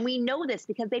 And we know this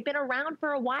because they've been around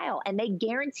for a while and they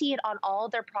guarantee it on all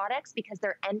their products because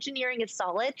their engineering is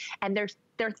solid and their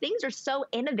things are so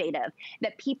innovative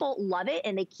that people love it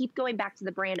and they keep going back to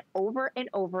the brand over and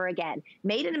over again.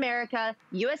 Made in America,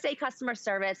 USA customer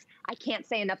service. I can't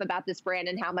say enough about this brand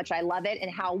and how much I love it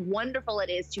and how wonderful it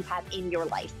is to have in your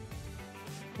life.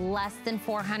 Less than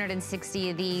 460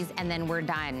 of these, and then we're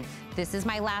done. This is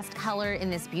my last color in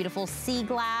this beautiful sea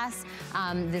glass.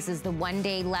 This is the 1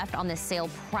 day left on the sale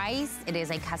price. It is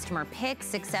a customer pick,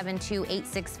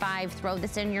 672-865. Throw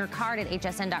this in your cart at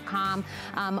hsn.com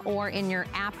or in your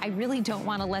app. I really don't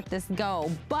want to let this go,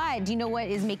 but do you know what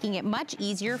is making it much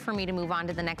easier for me to move on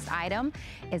to the next item?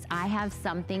 Is I have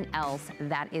something else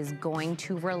that is going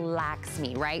to relax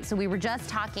me, right? So we were just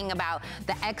talking about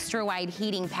the extra wide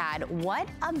heating pad. What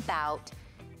about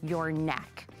your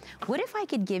neck? What if I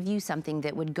could give you something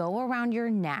that would go around your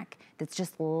neck that's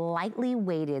just lightly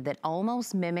weighted, that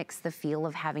almost mimics the feel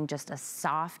of having just a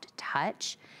soft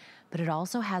touch, but it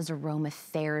also has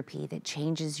aromatherapy that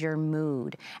changes your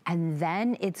mood. And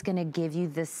then it's gonna give you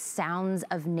the sounds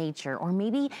of nature. Or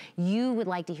maybe you would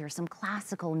like to hear some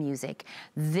classical music.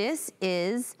 This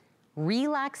is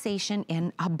relaxation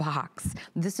in a box.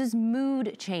 This is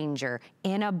mood changer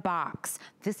in a box.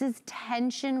 This is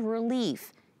tension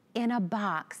relief in a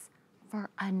box for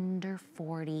under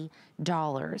 $40.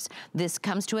 This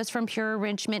comes to us from Pure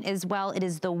Enrichment as well. It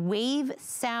is the Wave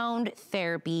Sound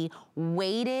Therapy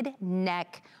Weighted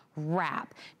Neck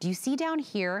Wrap. Do you see down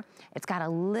here? It's got a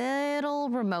little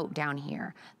remote down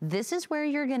here. This is where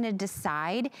you're gonna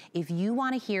decide if you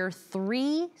wanna hear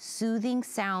 3 soothing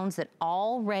sounds that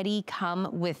already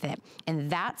come with it. And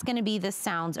that's gonna be the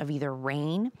sounds of either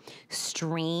rain,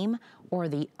 stream, or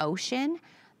the ocean.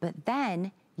 But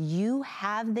then you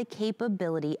have the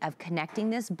capability of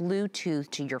connecting this Bluetooth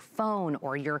to your phone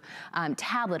or your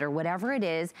tablet or whatever it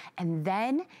is, and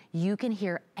then you can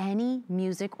hear any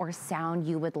music or sound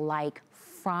you would like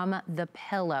from the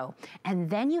pillow. And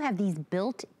then you have these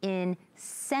built-in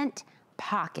scent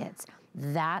pockets.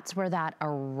 That's where that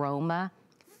aroma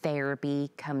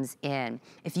therapy comes in.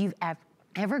 If you've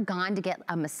ever gone to get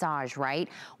a massage, right?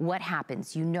 What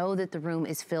happens? You know that the room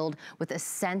is filled with a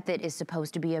scent that is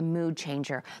supposed to be a mood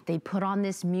changer. They put on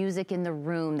this music in the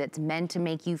room that's meant to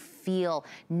make you feel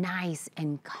nice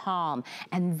and calm.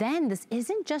 And then this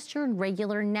isn't just your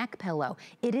regular neck pillow.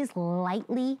 It is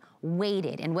lightly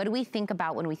weighted. And what do we think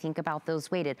about when we think about those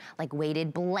weighted? Like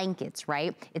weighted blankets,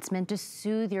 right? It's meant to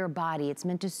soothe your body. It's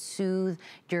meant to soothe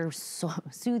your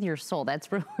soul.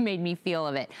 That's what made me feel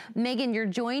of it. Megan, you're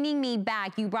joining me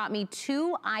back. You brought me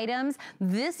 2 items.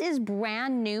 This is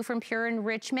brand new from Pure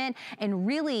Enrichment, and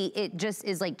really it just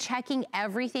is like checking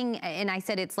everything. And I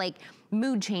said it's like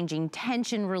mood changing,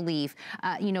 tension relief,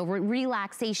 you know,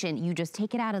 relaxation. You just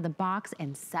take it out of the box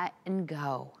and set and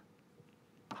go.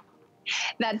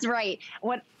 That's right.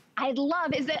 What I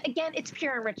love is that, again, it's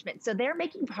Pure Enrichment. So they're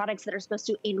making products that are supposed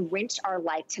to enrich our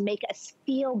life, to make us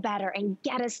feel better and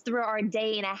get us through our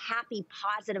day in a happy,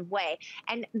 positive way.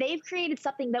 And they've created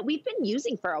something that we've been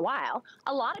using for a while.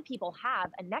 A lot of people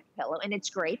have a neck pillow, and it's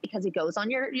great because it goes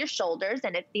on your shoulders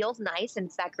and it feels nice, and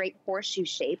it's that great horseshoe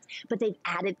shape, but they've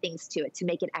added things to it to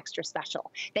make it extra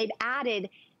special. They've added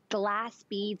glass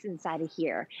beads inside of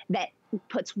here that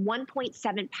puts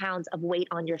 1.7 pounds of weight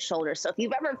on your shoulders. So if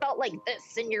you've ever felt like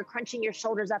this and you're crunching your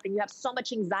shoulders up and you have so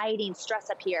much anxiety and stress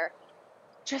up here,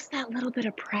 just that little bit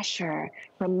of pressure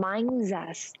reminds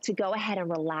us to go ahead and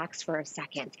relax for a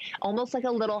second. Almost like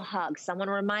a little hug, someone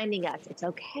reminding us it's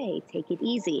okay, take it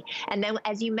easy. And then,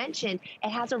 as you mentioned, it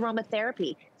has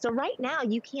aromatherapy. So right now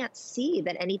you can't see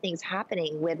that anything's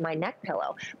happening with my neck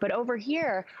pillow, but over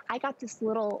here, I got this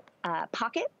little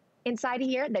pocket inside of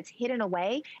here that's hidden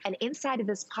away, and inside of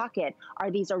this pocket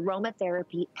are these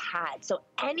aromatherapy pads. So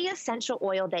any essential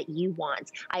oil that you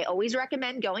want, I always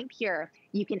recommend going Pure.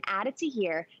 You can add it to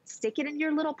here, stick it in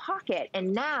your little pocket,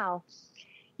 and now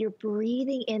you're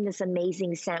breathing in this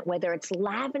amazing scent, whether it's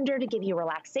lavender to give you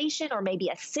relaxation or maybe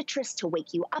a citrus to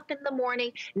wake you up in the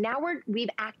morning. Now we've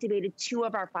activated 2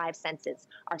 of our 5 senses,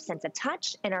 our sense of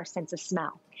touch and our sense of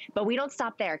smell. But we don't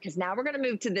stop there, because now we're going to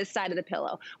move to this side of the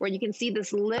pillow where you can see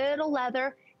this little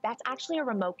leather. That's actually a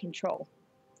remote control.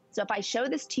 So if I show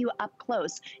this to you up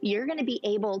close, you're going to be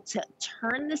able to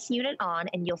turn this unit on,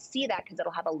 and you'll see that because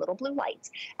it'll have a little blue light.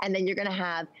 And then you're going to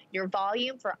have your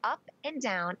volume for up and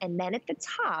down. And then at the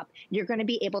top, you're going to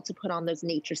be able to put on those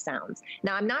nature sounds.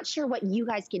 Now, I'm not sure what you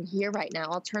guys can hear right now.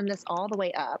 I'll turn this all the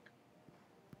way up.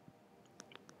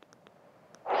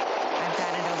 I've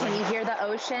got it over. Can you hear the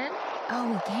ocean?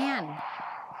 Oh, we can.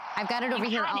 I've got it over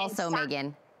here also,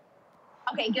 Megan.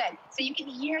 Okay, good. So you can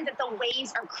hear that the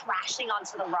waves are crashing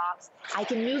onto the rocks. I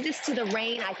can move this to the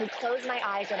rain. I can close my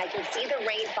eyes and I can see the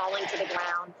rain falling to the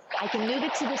ground. I can move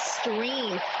it to the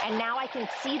stream, and now I can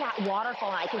see that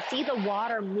waterfall. I can see the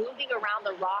water moving around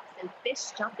the rocks and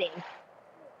fish jumping.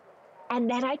 And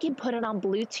then I can put it on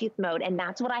Bluetooth mode, and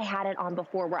that's what I had it on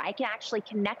before, where I can actually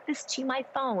connect this to my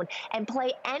phone and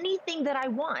play anything that I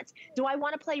want. Do I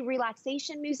want to play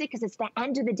relaxation music because it's the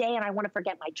end of the day and I want to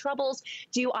forget my troubles?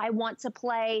 Do I want to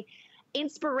play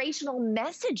inspirational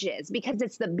messages because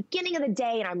it's the beginning of the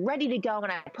day and I'm ready to go, and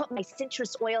I put my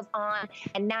citrus oils on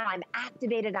and now I'm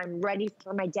activated, I'm ready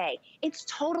for my day? It's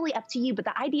totally up to you, but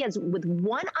the idea is with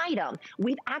one item,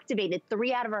 we've activated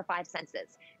 3 out of our 5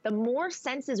 senses. The more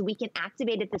senses we can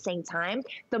activate at the same time,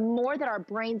 the more that our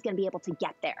brain's gonna be able to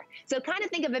get there. So kind of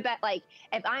think of it like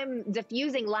if I'm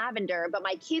diffusing lavender, but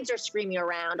my kids are screaming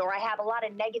around, or I have a lot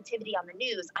of negativity on the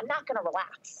news, I'm not gonna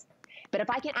relax. But if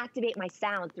I can activate my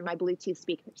sound through my Bluetooth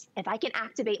speakers, if I can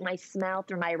activate my smell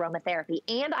through my aromatherapy,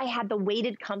 and I have the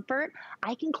weighted comfort,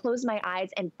 I can close my eyes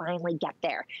and finally get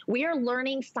there. We are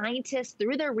learning, scientists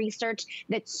through their research,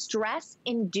 that stress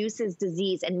induces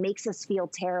disease and makes us feel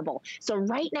terrible. So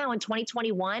right now in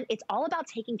 2021, it's all about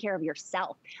taking care of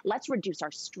yourself. Let's reduce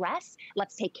our stress.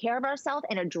 Let's take care of ourselves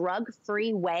in a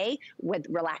drug-free way with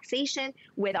relaxation,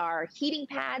 with our heating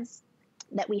pads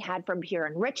that we had from Pure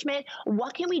Enrichment.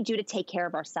 What can we do to take care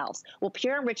of ourselves? Well,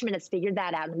 Pure Enrichment has figured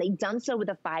that out, and they've done so with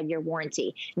a 5-year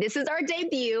warranty. This is our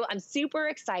debut. I'm super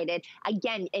excited.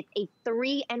 Again, it's a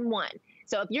 3-in-1.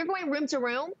 So if you're going room to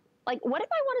room, like, what if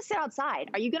I want to sit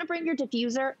outside? Are you going to bring your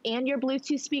diffuser and your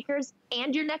Bluetooth speakers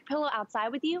and your neck pillow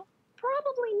outside with you?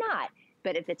 Probably not.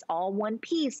 But if it's all one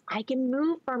piece, I can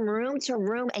move from room to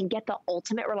room and get the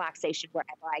ultimate relaxation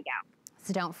wherever I go.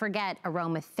 So don't forget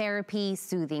aromatherapy,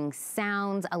 soothing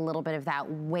sounds, a little bit of that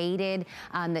weighted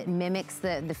that mimics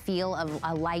the feel of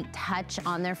a light touch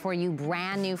on there for you.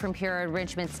 Brand new from Pure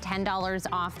Enrichment's $10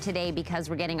 off today because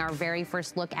we're getting our very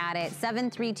first look at it.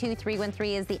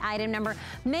 732313 is the item number.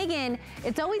 Megan,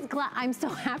 it's always I'm so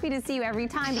happy to see you every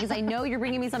time because I know you're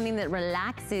bringing me something that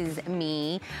relaxes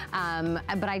me,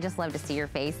 but I just love to see your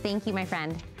face. Thank you, my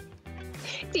friend.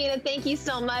 Tina, thank you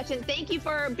so much. And thank you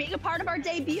for being a part of our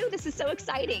debut. This is so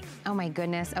exciting. Oh my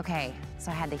goodness. Okay,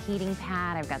 so I had the heating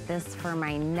pad. I've got this for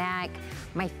my neck.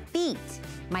 My feet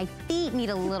need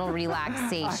a little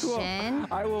relaxation.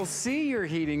 I will see your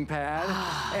heating pad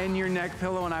and your neck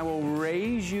pillow, and I will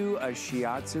raise you a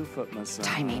shiatsu foot massage.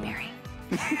 Tie me, Mary.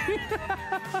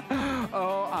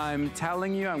 Oh, I'm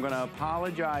telling you, I'm going to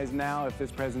apologize now if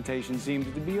this presentation seems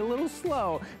to be a little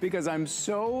slow because I'm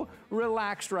so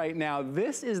relaxed right now.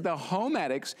 This is the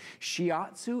HomeEdX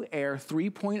Shiatsu Air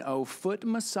 3.0 foot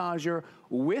massager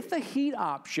with a heat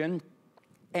option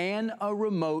and a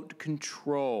remote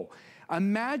control.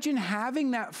 Imagine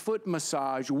having that foot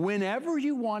massage whenever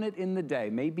you want it in the day.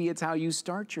 Maybe it's how you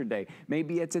start your day.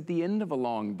 Maybe it's at the end of a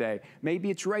long day. Maybe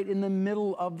it's right in the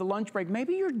middle of the lunch break.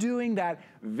 Maybe you're doing that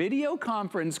video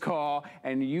conference call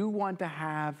and you want to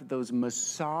have those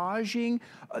massaging,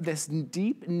 this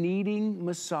deep kneading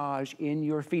massage in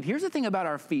your feet. Here's the thing about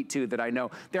our feet too that I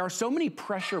know. There are so many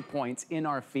pressure points in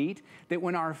our feet that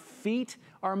when our feet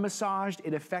are massaged,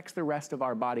 it affects the rest of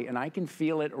our body, and I can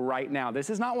feel it right now.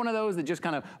 This is not one of those that just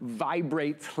kind of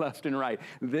vibrates left and right.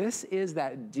 This is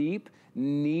that deep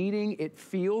kneading. It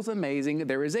feels amazing.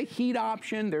 There is a heat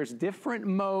option. There's different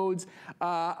modes,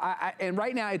 and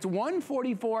right now it's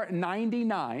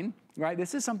 $144.99. Right,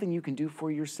 this is something you can do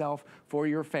for yourself, for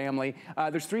your family.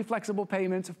 There's 3 flexible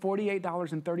payments,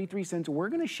 $48.33. We're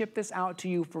gonna ship this out to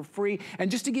you for free.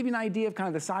 And just to give you an idea of kind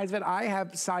of the size of it, I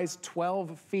have size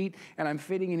 12 feet, and I'm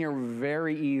fitting in here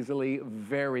very easily,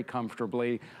 very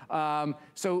comfortably.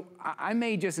 So I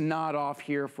may just nod off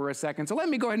here for a second. So let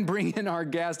me go ahead and bring in our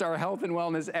guest, our health and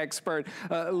wellness expert,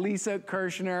 Lisa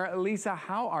Kirshner. Lisa,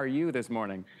 how are you this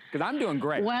morning? Because I'm doing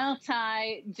great. Well,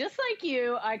 Ty, just like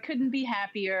you, I couldn't be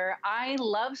happier. I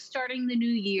love starting the new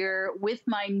year with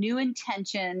my new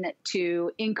intention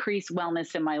to increase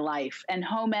wellness in my life. And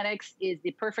HomeEdX is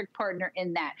the perfect partner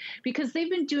in that because they've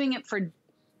been doing it for...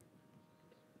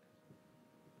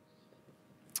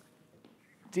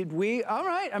 Did we? All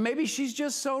right. Maybe she's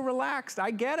just so relaxed.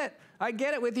 I get it. I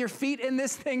get it. With your feet in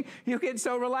this thing, you get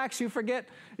so relaxed, you forget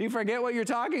what you're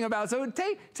talking about. So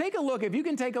take a look. If you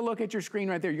can take a look at your screen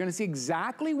right there, you're going to see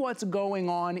exactly what's going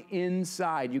on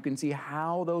inside. You can see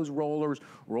how those rollers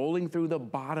rolling through the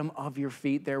bottom of your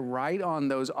feet. They're right on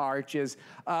those arches.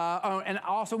 And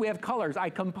also we have colors.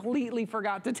 I completely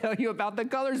forgot to tell you about the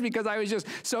colors because I was just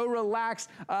so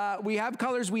relaxed. We have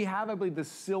colors. We have, I believe, the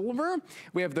silver.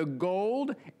 We have the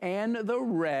gold and the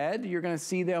red. You're going to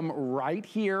see them right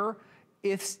here.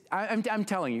 I'm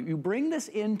telling you, you bring this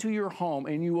into your home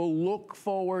and you will look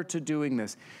forward to doing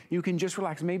this. You can just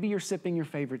relax. Maybe you're sipping your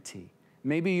favorite tea.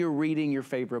 Maybe you're reading your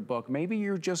favorite book. Maybe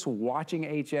you're just watching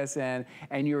HSN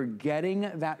and you're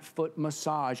getting that foot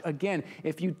massage. Again,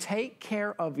 if you take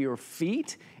care of your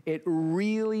feet, it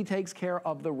really takes care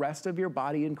of the rest of your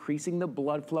body, increasing the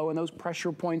blood flow, and those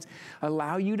pressure points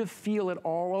allow you to feel it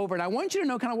all over. And I want you to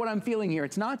know kind of what I'm feeling here.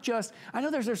 It's not just, I know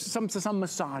there's some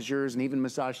massagers and even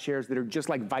massage chairs that are just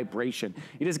like vibration.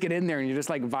 You just get in there and you're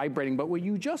just like vibrating. But what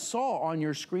you just saw on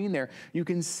your screen there, you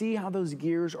can see how those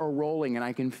gears are rolling, and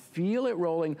I can feel it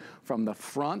rolling from the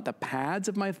front, the pads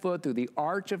of my foot, through the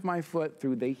arch of my foot,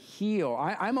 through the heel.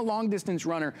 I'm a long distance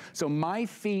runner, so my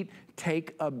feet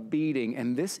take a beating,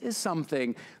 and this is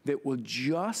something that will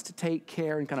just take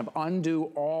care and kind of undo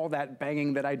all that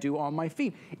banging that I do on my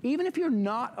feet. Even if you're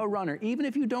not a runner, even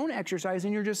if you don't exercise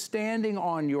and you're just standing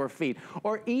on your feet,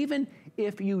 or even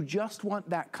if you just want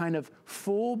that kind of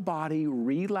full body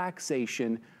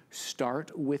relaxation,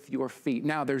 start with your feet.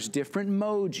 Now, there's different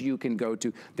modes you can go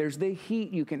to. There's the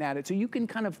heat you can add it. So you can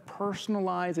kind of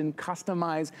personalize and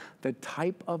customize the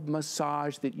type of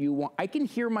massage that you want. I can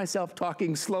hear myself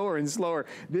talking slower and slower.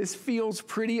 This feels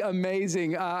pretty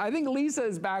amazing. I think Lisa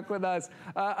is back with us.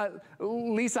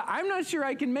 Lisa, I'm not sure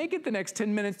I can make it the next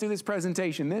 10 minutes through this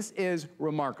presentation. This is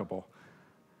remarkable.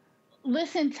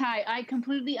 Listen, Ty, I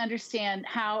completely understand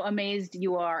how amazed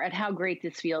you are at how great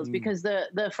this feels because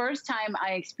the first time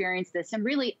I experienced this, and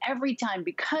really every time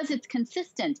because it's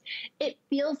consistent, it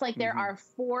feels like there are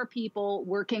 4 people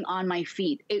working on my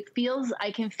feet. It feels,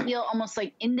 I can feel almost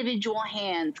like individual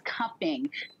hands cupping.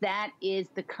 That is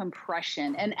the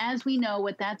compression. And as we know,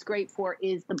 what that's great for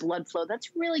is the blood flow.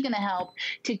 That's really going to help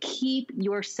to keep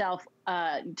yourself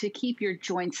to keep your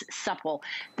joints supple.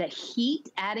 The heat,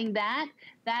 adding that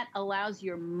allows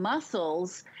your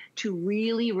muscles to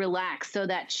really relax so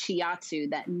that shiatsu,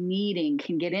 that kneading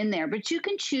can get in there. But you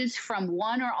can choose from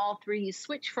 1 or all 3. You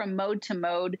switch from mode to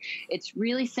mode. It's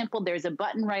really simple. There's a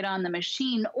button right on the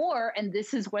machine, or, and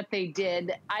this is what they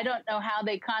did, I don't know how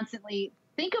they constantly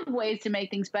think of ways to make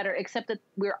things better, except that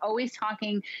we're always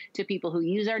talking to people who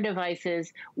use our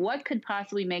devices. What could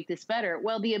possibly make this better?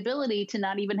 Well, the ability to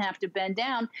not even have to bend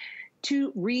down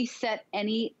to reset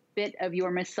any bit of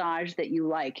your massage that you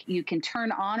like. You can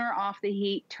turn on or off the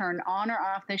heat, turn on or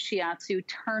off the shiatsu,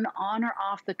 turn on or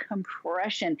off the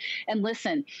compression. And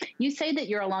listen, you say that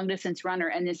you're a long distance runner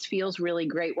and this feels really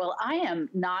great. Well, I am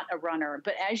not a runner,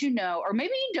 but as you know, or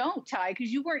maybe you don't, Ty,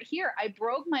 because you weren't here. I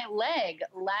broke my leg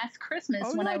last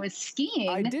Christmas when I was skiing.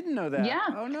 I didn't know that. Yeah.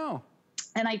 Oh, no.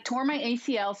 And I tore my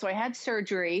ACL, so I had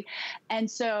surgery. And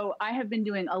so I have been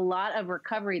doing a lot of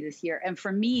recovery this year. And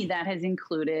for me, that has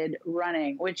included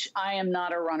running, which I am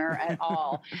not a runner at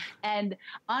all. And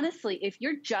honestly, if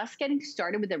you're just getting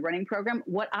started with the running program,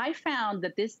 what I found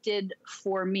that this did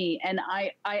for me, and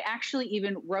I actually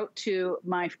even wrote to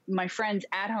my friends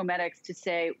at Homedics to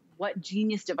say, what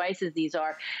genius devices these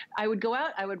are. I would go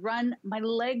out, I would run, my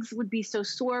legs would be so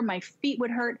sore, my feet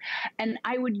would hurt, and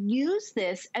I would use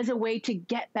this as a way to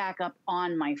get back up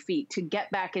on my feet, to get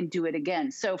back and do it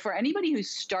again. So for anybody who's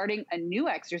starting a new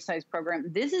exercise program,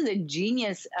 this is a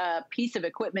genius piece of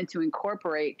equipment to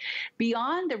incorporate.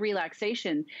 Beyond the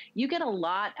relaxation, you get a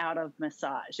lot out of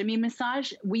massage. I mean,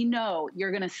 massage, we know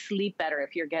you're going to sleep better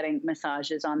if you're getting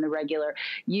massages on the regular.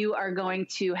 You are going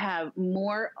to have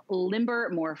more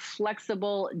limber, more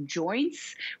flexible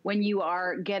joints when you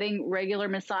are getting regular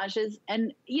massages.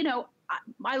 And, you know,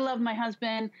 I love my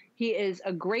husband. He is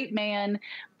a great man,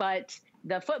 but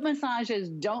the foot massages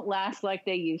don't last like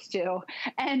they used to.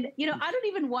 And, you know, I don't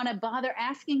even want to bother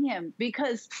asking him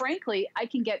because, frankly, I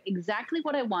can get exactly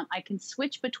what I want. I can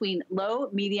switch between low,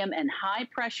 medium, and high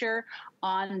pressure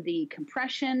on the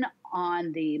compression,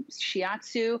 on the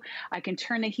shiatsu. I can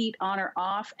turn the heat on or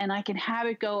off, and I can have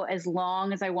it go as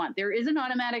long as I want. There is an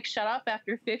automatic shut off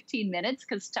after 15 minutes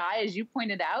because, Ty, as you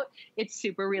pointed out, it's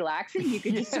super relaxing. You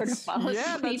can just sort of fall asleep.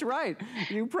 Yeah, that's right.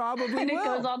 You probably and will. It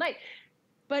goes all night.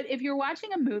 But if you're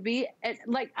watching a movie,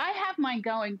 like I have mine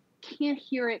going, can't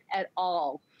hear it at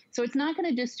all. So it's not going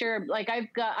to disturb. Like I've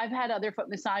had other foot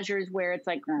massagers where it's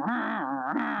like,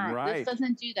 right. This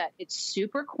doesn't do that. It's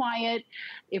super quiet.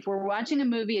 If we're watching a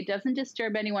movie, it doesn't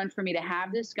disturb anyone for me to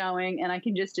have this going, and I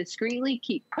can just discreetly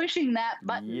keep pushing that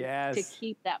button to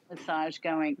keep that massage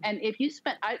going. And if you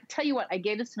I tell you what, I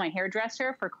gave this to my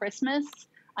hairdresser for Christmas.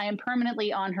 I am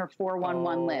permanently on her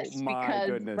 411 list because,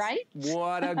 goodness. Right?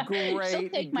 What a great She'll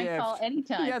take my call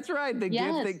anytime. That's right, the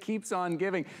gift that keeps on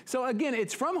giving. So again,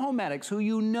 it's from Homedics, who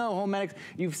you know, Homedics,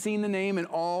 you've seen the name in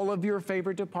all of your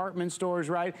favorite department stores,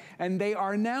 right? And they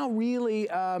are now really,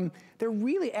 they're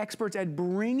really experts at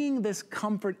bringing this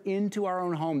comfort into our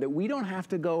own home that we don't have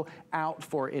to go out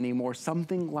for anymore,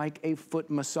 something like a foot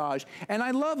massage. And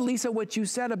I love, Lisa, what you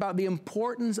said about the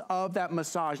importance of that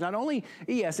massage. Not only,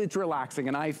 yes, it's relaxing,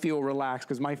 and I feel relaxed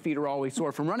because my feet are always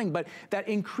sore from running, but that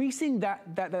increasing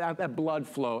that blood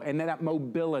flow and that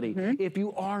mobility. If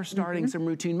you are starting some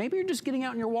routine, maybe you're just getting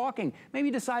out and you're walking. Maybe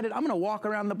you decided, I'm gonna walk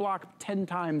around the block 10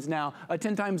 times now,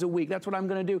 10 times a week. That's what I'm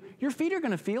gonna do. Your feet are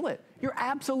gonna feel it. You're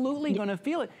absolutely gonna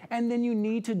feel it. And then you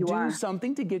need to do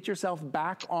something to get yourself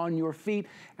back on your feet.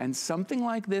 And something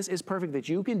like this is perfect that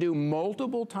you can do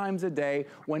multiple times a day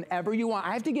whenever you want.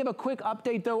 I have to give a quick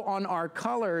update though on our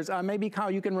colors. Maybe Kyle,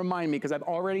 you can remind me because I've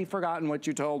already forgotten what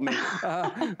you told me.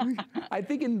 I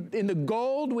think in the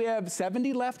gold, we have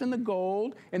 70 left in the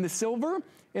gold. In the silver,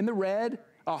 in the red,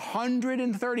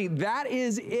 130. That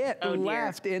is it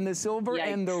left in the silver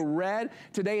and the red.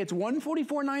 Today it's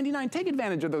 $144.99. Take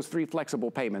advantage of those 3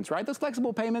 flexible payments, right? Those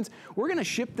flexible payments, we're gonna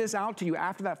ship this out to you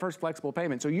after that first flexible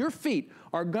payment. So your feet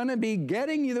are gonna be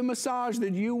getting you the massage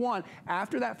that you want.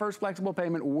 After that first flexible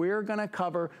payment, we're gonna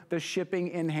cover the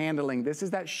shipping and handling. This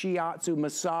is that shiatsu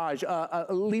massage.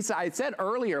 Lisa, I said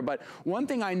earlier, but one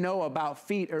thing I know about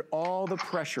feet are all the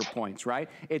pressure points, right?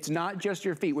 It's not just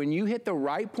your feet. When you hit the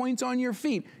right points on your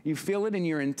feet, you feel it in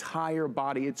your entire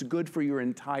body. It's good for your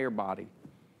entire body.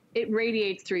 It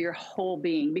radiates through your whole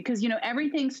being because, you know,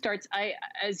 everything starts,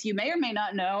 as you may or may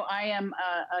not know, I am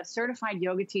a certified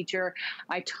yoga teacher.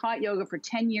 I taught yoga for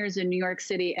 10 years in New York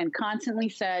City and constantly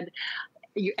said,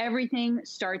 everything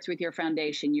starts with your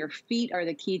foundation. Your feet are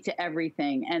the key to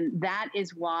everything. And that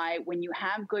is why when you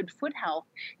have good foot health,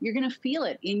 you're going to feel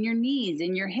it in your knees,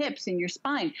 in your hips, in your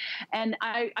spine. And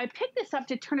I picked this up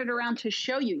to turn it around to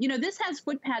show you. You know, this has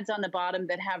foot pads on the bottom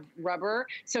that have rubber,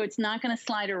 so it's not going to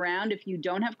slide around if you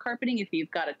don't have carpeting, if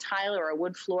you've got a tile or a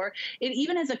wood floor. It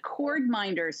even has a cord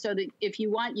minder so that if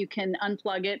you want, you can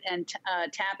unplug it and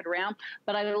tap it around.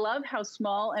 But I love how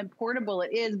small and portable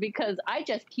it is because I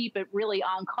just keep it really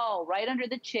on call right under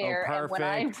the chair. Oh, and when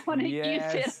I want to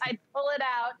use it, I pull it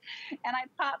out and I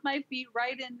pop my feet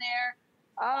right in there.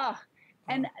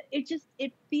 And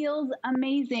it feels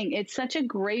amazing. It's such a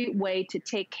great way to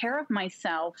take care of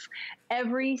myself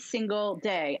every single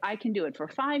day. I can do it for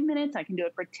 5 minutes. I can do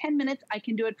it for 10 minutes. I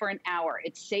can do it for an hour.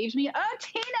 It saves me. Oh,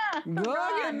 Tina! Look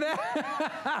at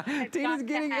that. Tina's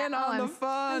getting in on the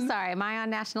fun. I'm sorry. Am I on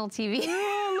national TV?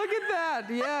 Oh, look at that.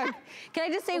 Yeah. Can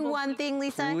I just say one thing,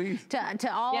 Lisa? Please.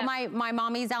 To all my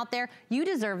mommies out there, you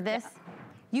deserve this.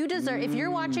 You deserve, if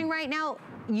you're watching right now,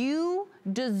 you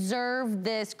deserve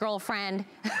this, girlfriend.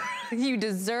 You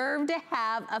deserve to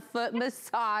have a foot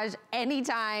massage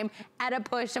anytime at a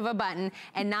push of a button,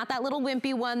 and not that little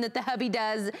wimpy one that the hubby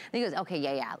does. And he goes, okay,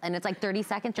 yeah. And it's like 30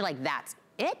 seconds. You're like, that's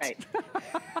it?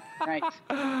 Right. Get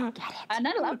it. And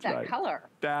I love that color.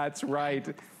 That's right.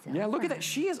 Yeah, look at that.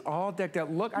 She is all decked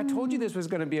out. Look, I told you this was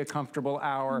going to be a comfortable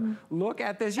hour. Look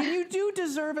at this. You do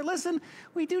deserve it. Listen,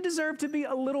 we do deserve to be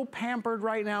a little pampered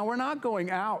right now. We're not going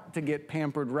out to get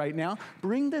pampered right now.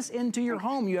 Bring this into your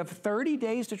home. You have 30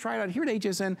 days to try it out. Here at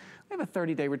HSN, we have a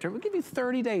 30-day return. We'll give you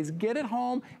 30 days. Get it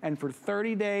home, and for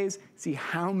 30 days, see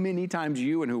how many times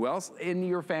you and who else in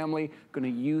your family going to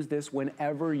use this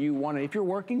whenever you want it. If you're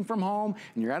working from home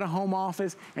and you're at a home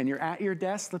office and you're at your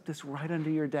desk, slip this right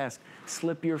under your desk.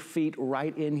 Slip your feet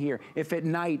right in here. If at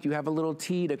night you have a little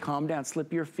tea to calm down,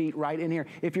 slip your feet right in here.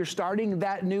 If you're starting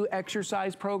that new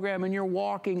exercise program and you're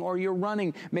walking or you're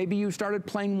running, maybe you started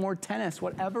playing more tennis,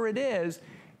 whatever it is,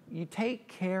 you take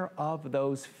care of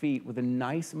those feet with a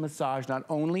nice massage. Not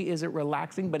only is it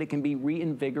relaxing, but it can be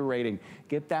reinvigorating.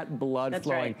 Get that blood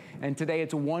flowing. Right. And today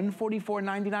it's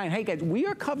 $144.99. Hey guys, we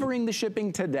are covering the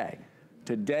shipping today.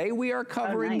 Today we are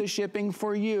covering the shipping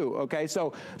for you, okay?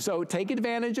 So take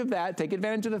advantage of that. Take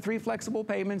advantage of the 3 flexible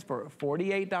payments for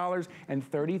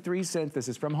 $48.33. This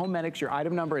is from HomeMedics. Your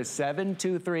item number is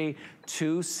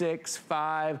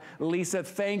 723265. Lisa,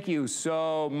 thank you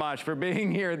so much for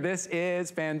being here. This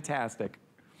is fantastic.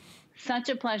 Such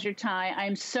a pleasure, Ty.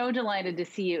 I'm so delighted to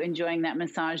see you enjoying that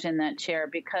massage in that chair,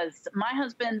 because my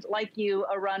husband, like you,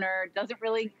 a runner, he's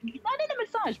not into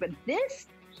massage, but this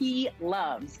he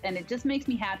loves, and it just makes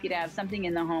me happy to have something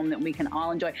in the home that we can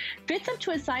all enjoy. Fits up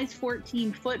to a size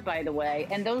 14 foot, by the way,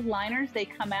 and those liners, they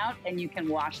come out and you can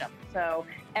wash them, so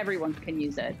everyone can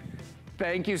use it.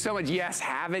 Thank you so much. Yes,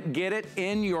 have it. Get it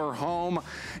in your home.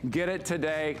 Get it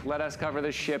today. Let us cover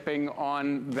the shipping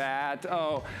on that.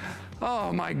 Oh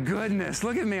my goodness.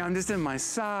 Look at me. I'm just in my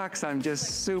socks. I'm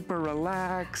just super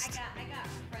relaxed. I got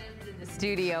friends in the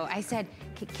studio. I said,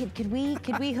 could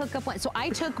we hook up one? So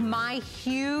I took my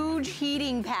huge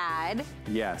heating pad.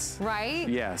 Yes. Right?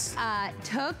 Yes.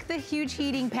 Took the huge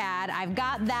heating pad. I've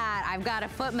got that. I've got a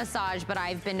foot massage, but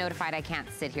I've been notified I can't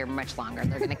sit here much longer.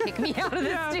 They're gonna kick me out of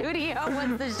the studio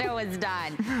once the show is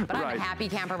done. But I'm a happy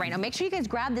camper right now. Make sure you guys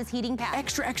grab this heating pad.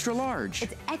 Extra, extra large.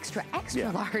 It's extra, extra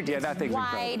large. Yeah, that thing's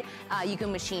wide. You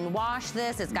can machine wash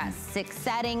this. It's got 6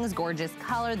 settings, gorgeous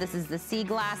color. This is the sea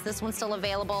glass. This one's still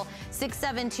available.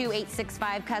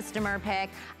 672-865. Customer pick.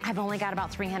 I've only got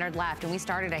about 300 left, and we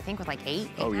started, I think, with like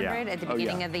 800 at the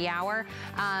beginning of the hour.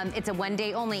 It's a 1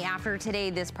 day only. After today,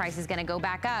 this price is going to go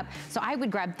back up. So I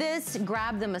would grab this,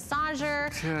 grab the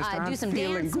massager, do some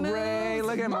dance moves.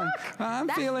 Look at my, I'm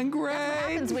feeling great. That's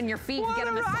what happens when your feet get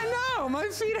a massage. I know, my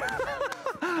feet are,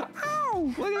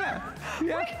 ow, look at that.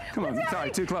 Yeah, come on,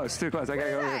 sorry, too close. I gotta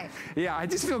go over here. Yeah, I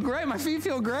just feel great. My feet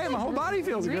feel great. My whole body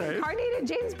feels great. Reincarnated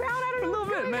James Brown, I don't know. A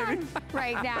little bit, maybe.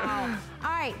 Right now. All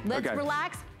right, let's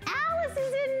relax. Alice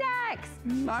is in next.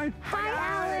 Hi,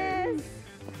 Alice.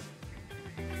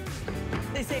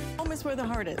 They say home is where the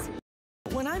heart is.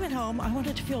 When I'm at home, I want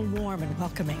it to feel warm and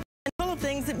welcoming, and full of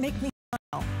things that make me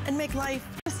smile and make life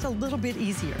just a little bit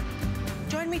easier.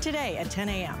 Join me today at 10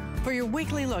 a.m. for your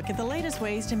weekly look at the latest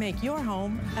ways to make your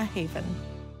home a haven.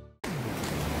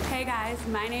 Hey guys,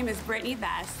 my name is Brittany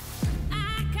Best.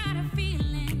 I got a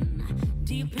feeling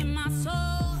deep in my soul.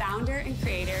 Founder and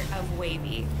creator of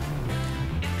Wavy.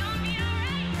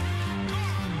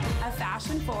 A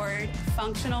fashion-forward,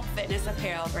 functional fitness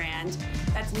apparel brand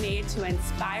that's made to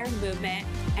inspire movement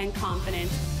and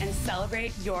confidence and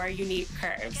celebrate your unique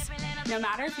curves. No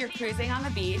matter if you're cruising on the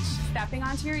beach, stepping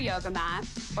onto your yoga mat,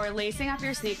 or lacing up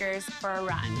your sneakers for a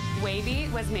run, Wavy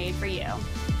was made for you.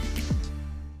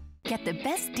 Get the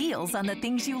best deals on the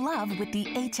things you love with the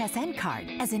HSN card.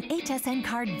 As an HSN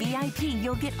card VIP,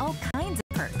 you'll get all kinds of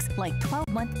perks, like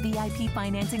 12-month VIP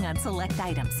financing on select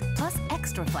items, plus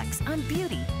extra flex on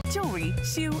beauty, jewelry,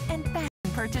 shoe, and fashion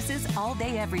purchases all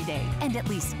day, every day, and at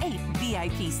least 8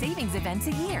 VIP savings events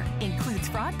a year. Includes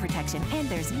fraud protection, and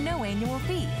there's no annual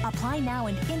fee. Apply now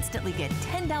and instantly get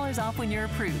 $10 off when you're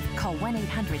approved. Call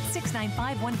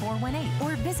 1-800-695-1418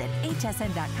 or visit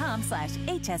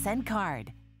hsn.com/HSN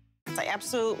card. I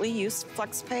absolutely use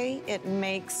FlexPay. It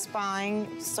makes buying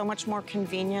so much more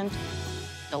convenient.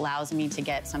 It allows me to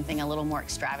get something a little more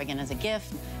extravagant as a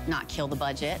gift, not kill the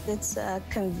budget. It's a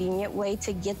convenient way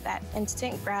to get that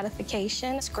instant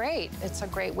gratification. It's great. It's a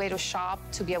great way to shop,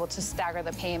 to be able to stagger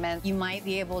the payment. You might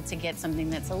be able to get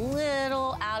something that's a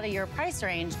little out of your price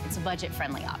range. It's a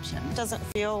budget-friendly option. It doesn't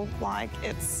feel like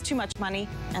it's too much money,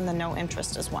 and the no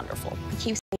interest is wonderful. It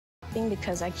keeps me shopping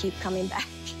because I keep coming back.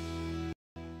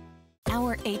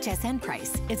 Our HSN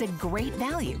price is a great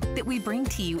value that we bring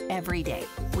to you every day.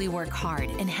 We work hard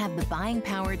and have the buying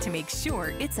power to make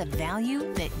sure it's a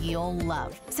value that you'll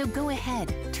love. So go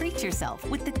ahead, treat yourself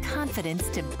with the confidence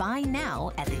to buy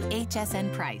now at the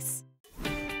HSN price.